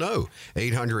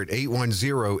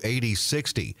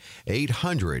 800-810-8060,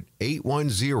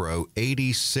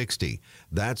 800-810-8060.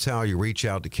 That's how you reach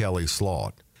out to Kelly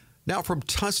Slaught. Now from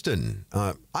Tustin,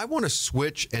 I want to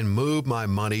switch and move my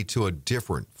money to a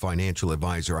different financial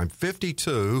advisor. I'm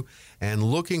 52 and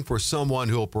looking for someone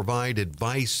who will provide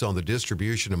advice on the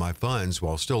distribution of my funds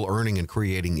while still earning and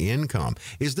creating income.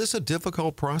 Is this a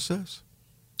difficult process?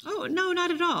 Oh, no,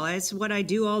 not at all. It's what I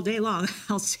do all day long,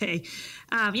 I'll say.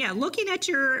 Looking at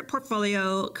your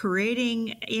portfolio, creating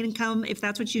income, if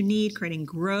that's what you need, creating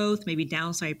growth, maybe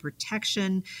downside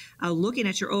protection, looking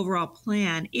at your overall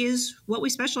plan is what we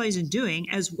specialize in doing,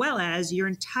 as well as your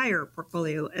entire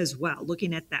portfolio as well,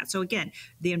 looking at that. So again,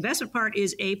 the investment part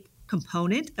is a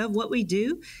component of what we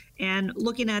do, and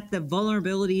looking at the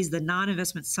vulnerabilities, the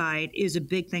non-investment side is a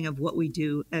big thing of what we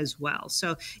do as well.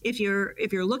 So if you're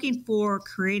looking for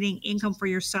creating income for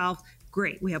yourself,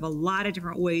 great. We have a lot of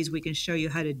different ways we can show you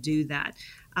how to do that.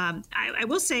 I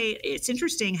will say it's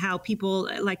interesting how people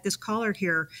like this caller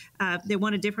here, they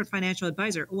want a different financial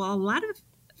advisor. Well, a lot of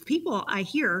people I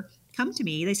hear come to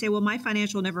me, they say, well, my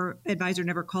financial advisor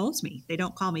never calls me. They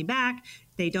don't call me back.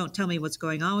 They don't tell me what's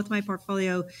going on with my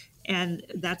portfolio. And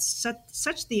that's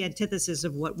such the antithesis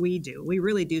of what we do. We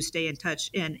really do stay in touch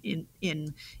and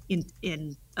in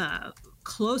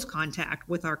close contact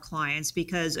with our clients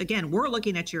because, again, we're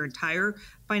looking at your entire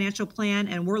financial plan,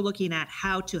 and we're looking at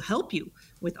how to help you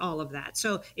with all of that.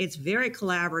 So it's very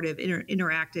collaborative,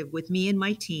 interactive with me and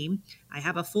my team. I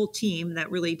have a full team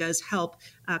that really does help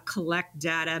collect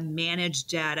data, manage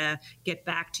data, get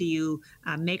back to you,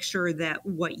 make sure that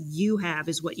what you have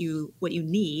is what you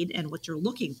need and what you're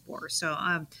looking for. So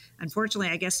unfortunately,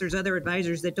 I guess there's other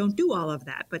advisors that don't do all of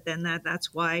that, but then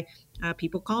that's why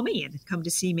people call me and come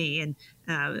to see me and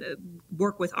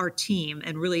work with our team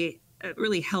and really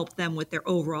help them with their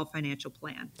overall financial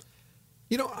plan.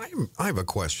 You know, I have a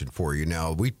question for you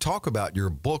now. We talk about your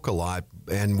book a lot,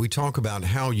 and we talk about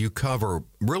how you cover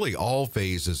really all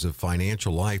phases of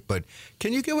financial life, but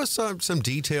can you give us some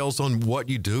details on what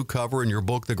you do cover in your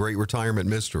book, The Great Retirement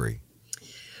Mystery?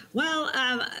 Well,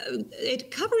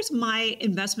 it covers my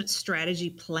investment strategy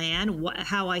plan,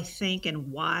 how I think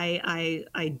and why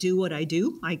I do what I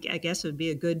do. I guess it would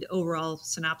be a good overall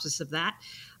synopsis of that.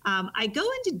 I go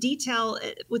into detail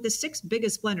with the 6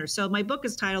 biggest blunders. So my book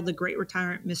is titled The Great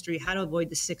Retirement Mystery, How to Avoid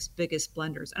the 6 Biggest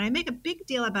Blunders. And I make a big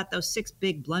deal about those 6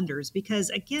 big blunders because,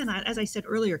 again, as I said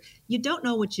earlier, you don't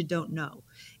know what you don't know.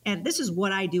 And this is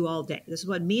what I do all day. This is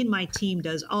what me and my team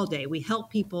does all day. We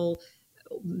help people,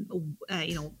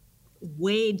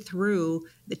 wade through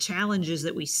the challenges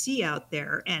that we see out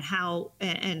there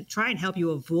and try and help you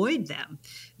avoid them.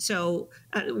 So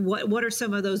what are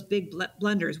some of those big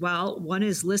blunders? Well, one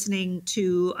is listening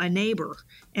to a neighbor,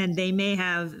 and they may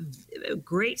have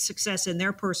great success in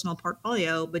their personal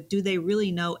portfolio, but do they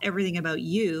really know everything about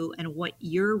you and what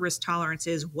your risk tolerance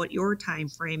is, what your time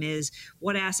frame is,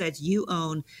 what assets you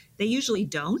own? They usually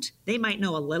don't. They might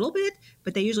know a little bit,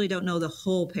 but they usually don't know the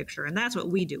whole picture. And that's what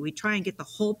we do. We try and get the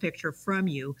whole picture from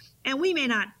you. And we may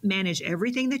not manage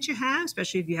everything that you have,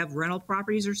 especially if you have rental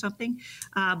properties or something,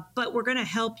 but we're going to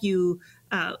help you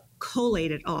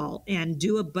collate it all and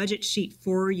do a budget sheet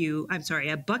for you. I'm sorry,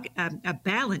 a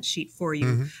balance sheet for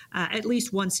you at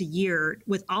least once a year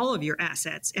with all of your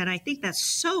assets. And I think that's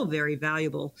so very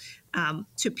valuable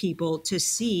to people to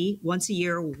see once a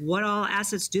year what all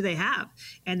assets do they have,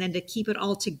 and then to keep it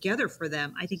all together for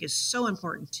them, I think is so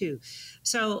important too.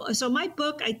 So my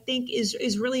book, I think,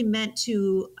 is really meant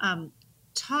to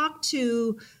talk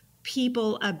to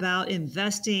people about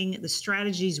investing, the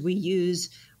strategies we use,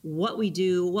 what we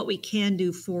do, what we can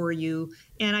do for you.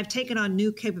 And I've taken on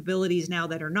new capabilities now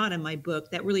that are not in my book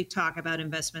that really talk about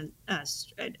investment,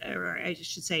 or I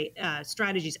should say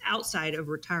strategies outside of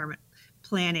retirement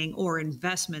planning or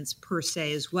investments per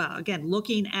se as well. Again,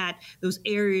 looking at those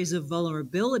areas of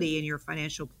vulnerability in your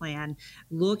financial plan,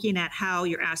 looking at how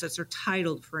your assets are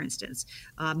titled, for instance,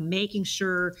 making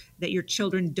sure that your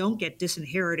children don't get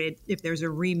disinherited if there's a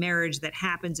remarriage that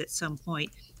happens at some point,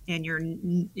 and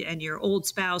your old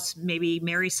spouse maybe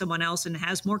marries someone else and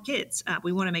has more kids.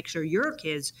 We want to make sure your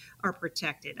kids are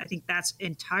protected. I think that's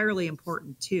entirely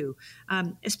important too,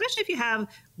 especially if you have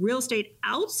real estate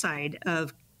outside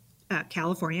of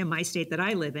California, my state that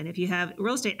I live in. If you have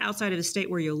real estate outside of the state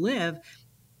where you live,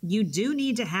 you do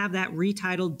need to have that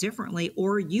retitled differently,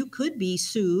 or you could be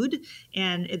sued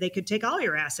and they could take all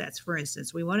your assets, for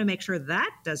instance. We want to make sure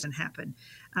that doesn't happen.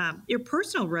 Your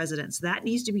personal residence, that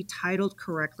needs to be titled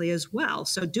correctly as well.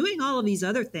 So doing all of these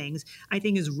other things, I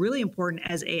think, is really important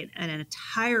as an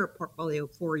entire portfolio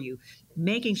for you.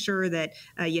 Making sure that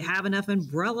you have enough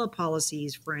umbrella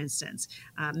policies, for instance,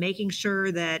 making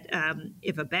sure that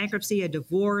if a bankruptcy, a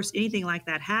divorce, anything like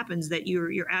that happens, that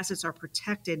your assets are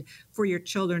protected for your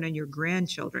children and your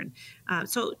grandchildren.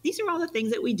 So these are all the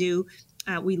things that we do.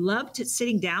 We love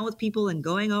sitting down with people and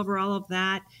going over all of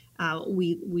that.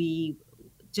 We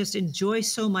just enjoy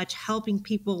so much helping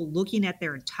people, looking at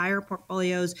their entire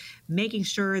portfolios, making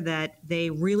sure that they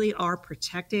really are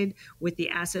protected with the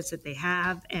assets that they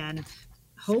have. And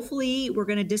hopefully we're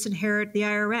going to disinherit the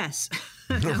IRS.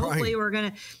 Right. Hopefully we're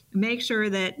going to make sure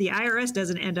that the IRS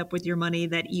doesn't end up with your money,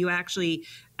 that you actually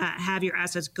have your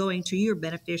assets going to your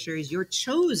beneficiaries, your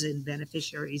chosen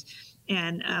beneficiaries,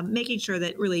 and making sure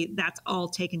that really that's all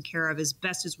taken care of as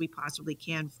best as we possibly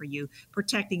can for you,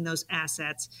 protecting those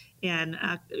assets and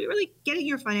really getting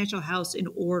your financial house in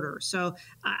order. So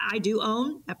I do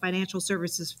own a financial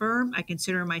services firm. I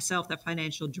consider myself the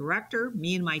financial director.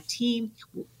 Me and my team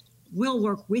will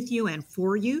work with you and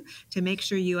for you to make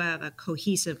sure you have a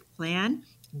cohesive plan,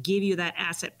 give you that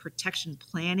asset protection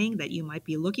planning that you might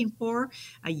be looking for.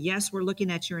 Yes, we're looking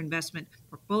at your investment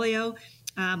portfolio,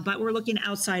 but we're looking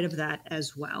outside of that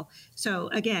as well. So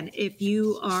again, if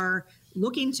you are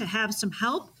looking to have some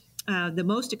help the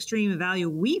most extreme value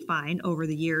we find over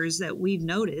the years that we've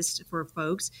noticed for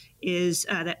folks is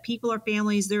that people or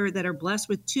families there that are blessed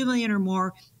with $2 million or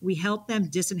more, we help them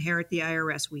disinherit the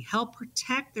IRS. We help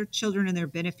protect their children and their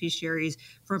beneficiaries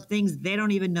from things they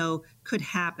don't even know could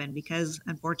happen, because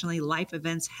unfortunately life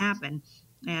events happen.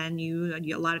 And you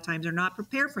a lot of times are not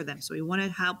prepared for them. So we want to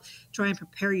help try and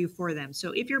prepare you for them.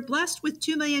 So if you're blessed with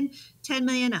 2 million, 10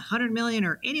 million, 100 million,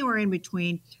 or anywhere in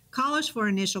between, call us for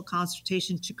an initial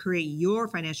consultation to create your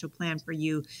financial plan for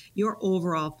you, your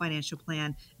overall financial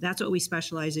plan. That's what we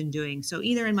specialize in doing. So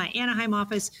either in my Anaheim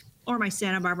office or my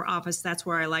Santa Barbara office, that's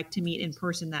where I like to meet in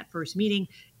person, that first meeting.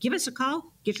 Give us a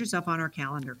call, get yourself on our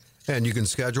calendar. And you can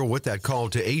schedule with that call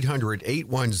to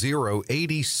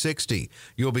 800-810-8060.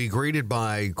 You'll be greeted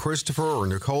by Christopher or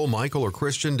Nicole, Michael, or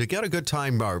Christian to get a good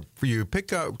time for you.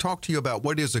 Talk to you about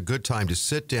what is a good time to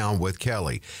sit down with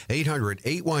Kelly.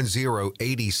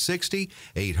 800-810-8060,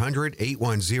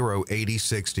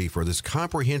 800-810-8060 for this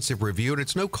comprehensive review, and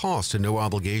it's no cost and no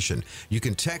obligation. You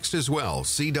can text as well,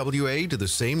 CWA to the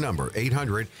same number,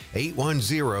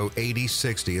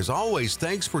 800-810-8060. As always,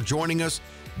 thanks for joining us.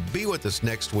 Be with us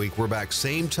next week. We're back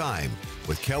same time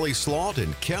with Kelly Slaught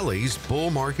and Kelly's Bull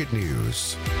Market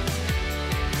News.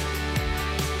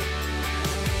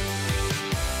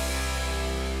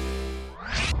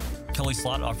 Kelly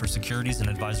Slaught offers securities and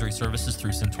advisory services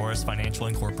through Centaurus Financial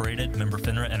Incorporated, member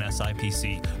FINRA and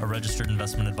SIPC, a registered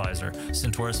investment advisor.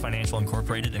 Centaurus Financial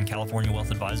Incorporated and California Wealth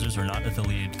Advisors are not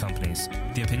affiliated companies.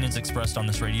 The opinions expressed on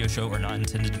this radio show are not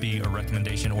intended to be a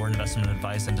recommendation or investment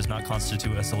advice and does not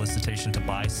constitute a solicitation to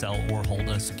buy, sell, or hold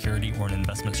a security or an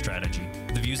investment strategy.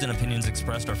 The views and opinions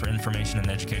expressed are for information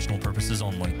and educational purposes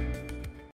only.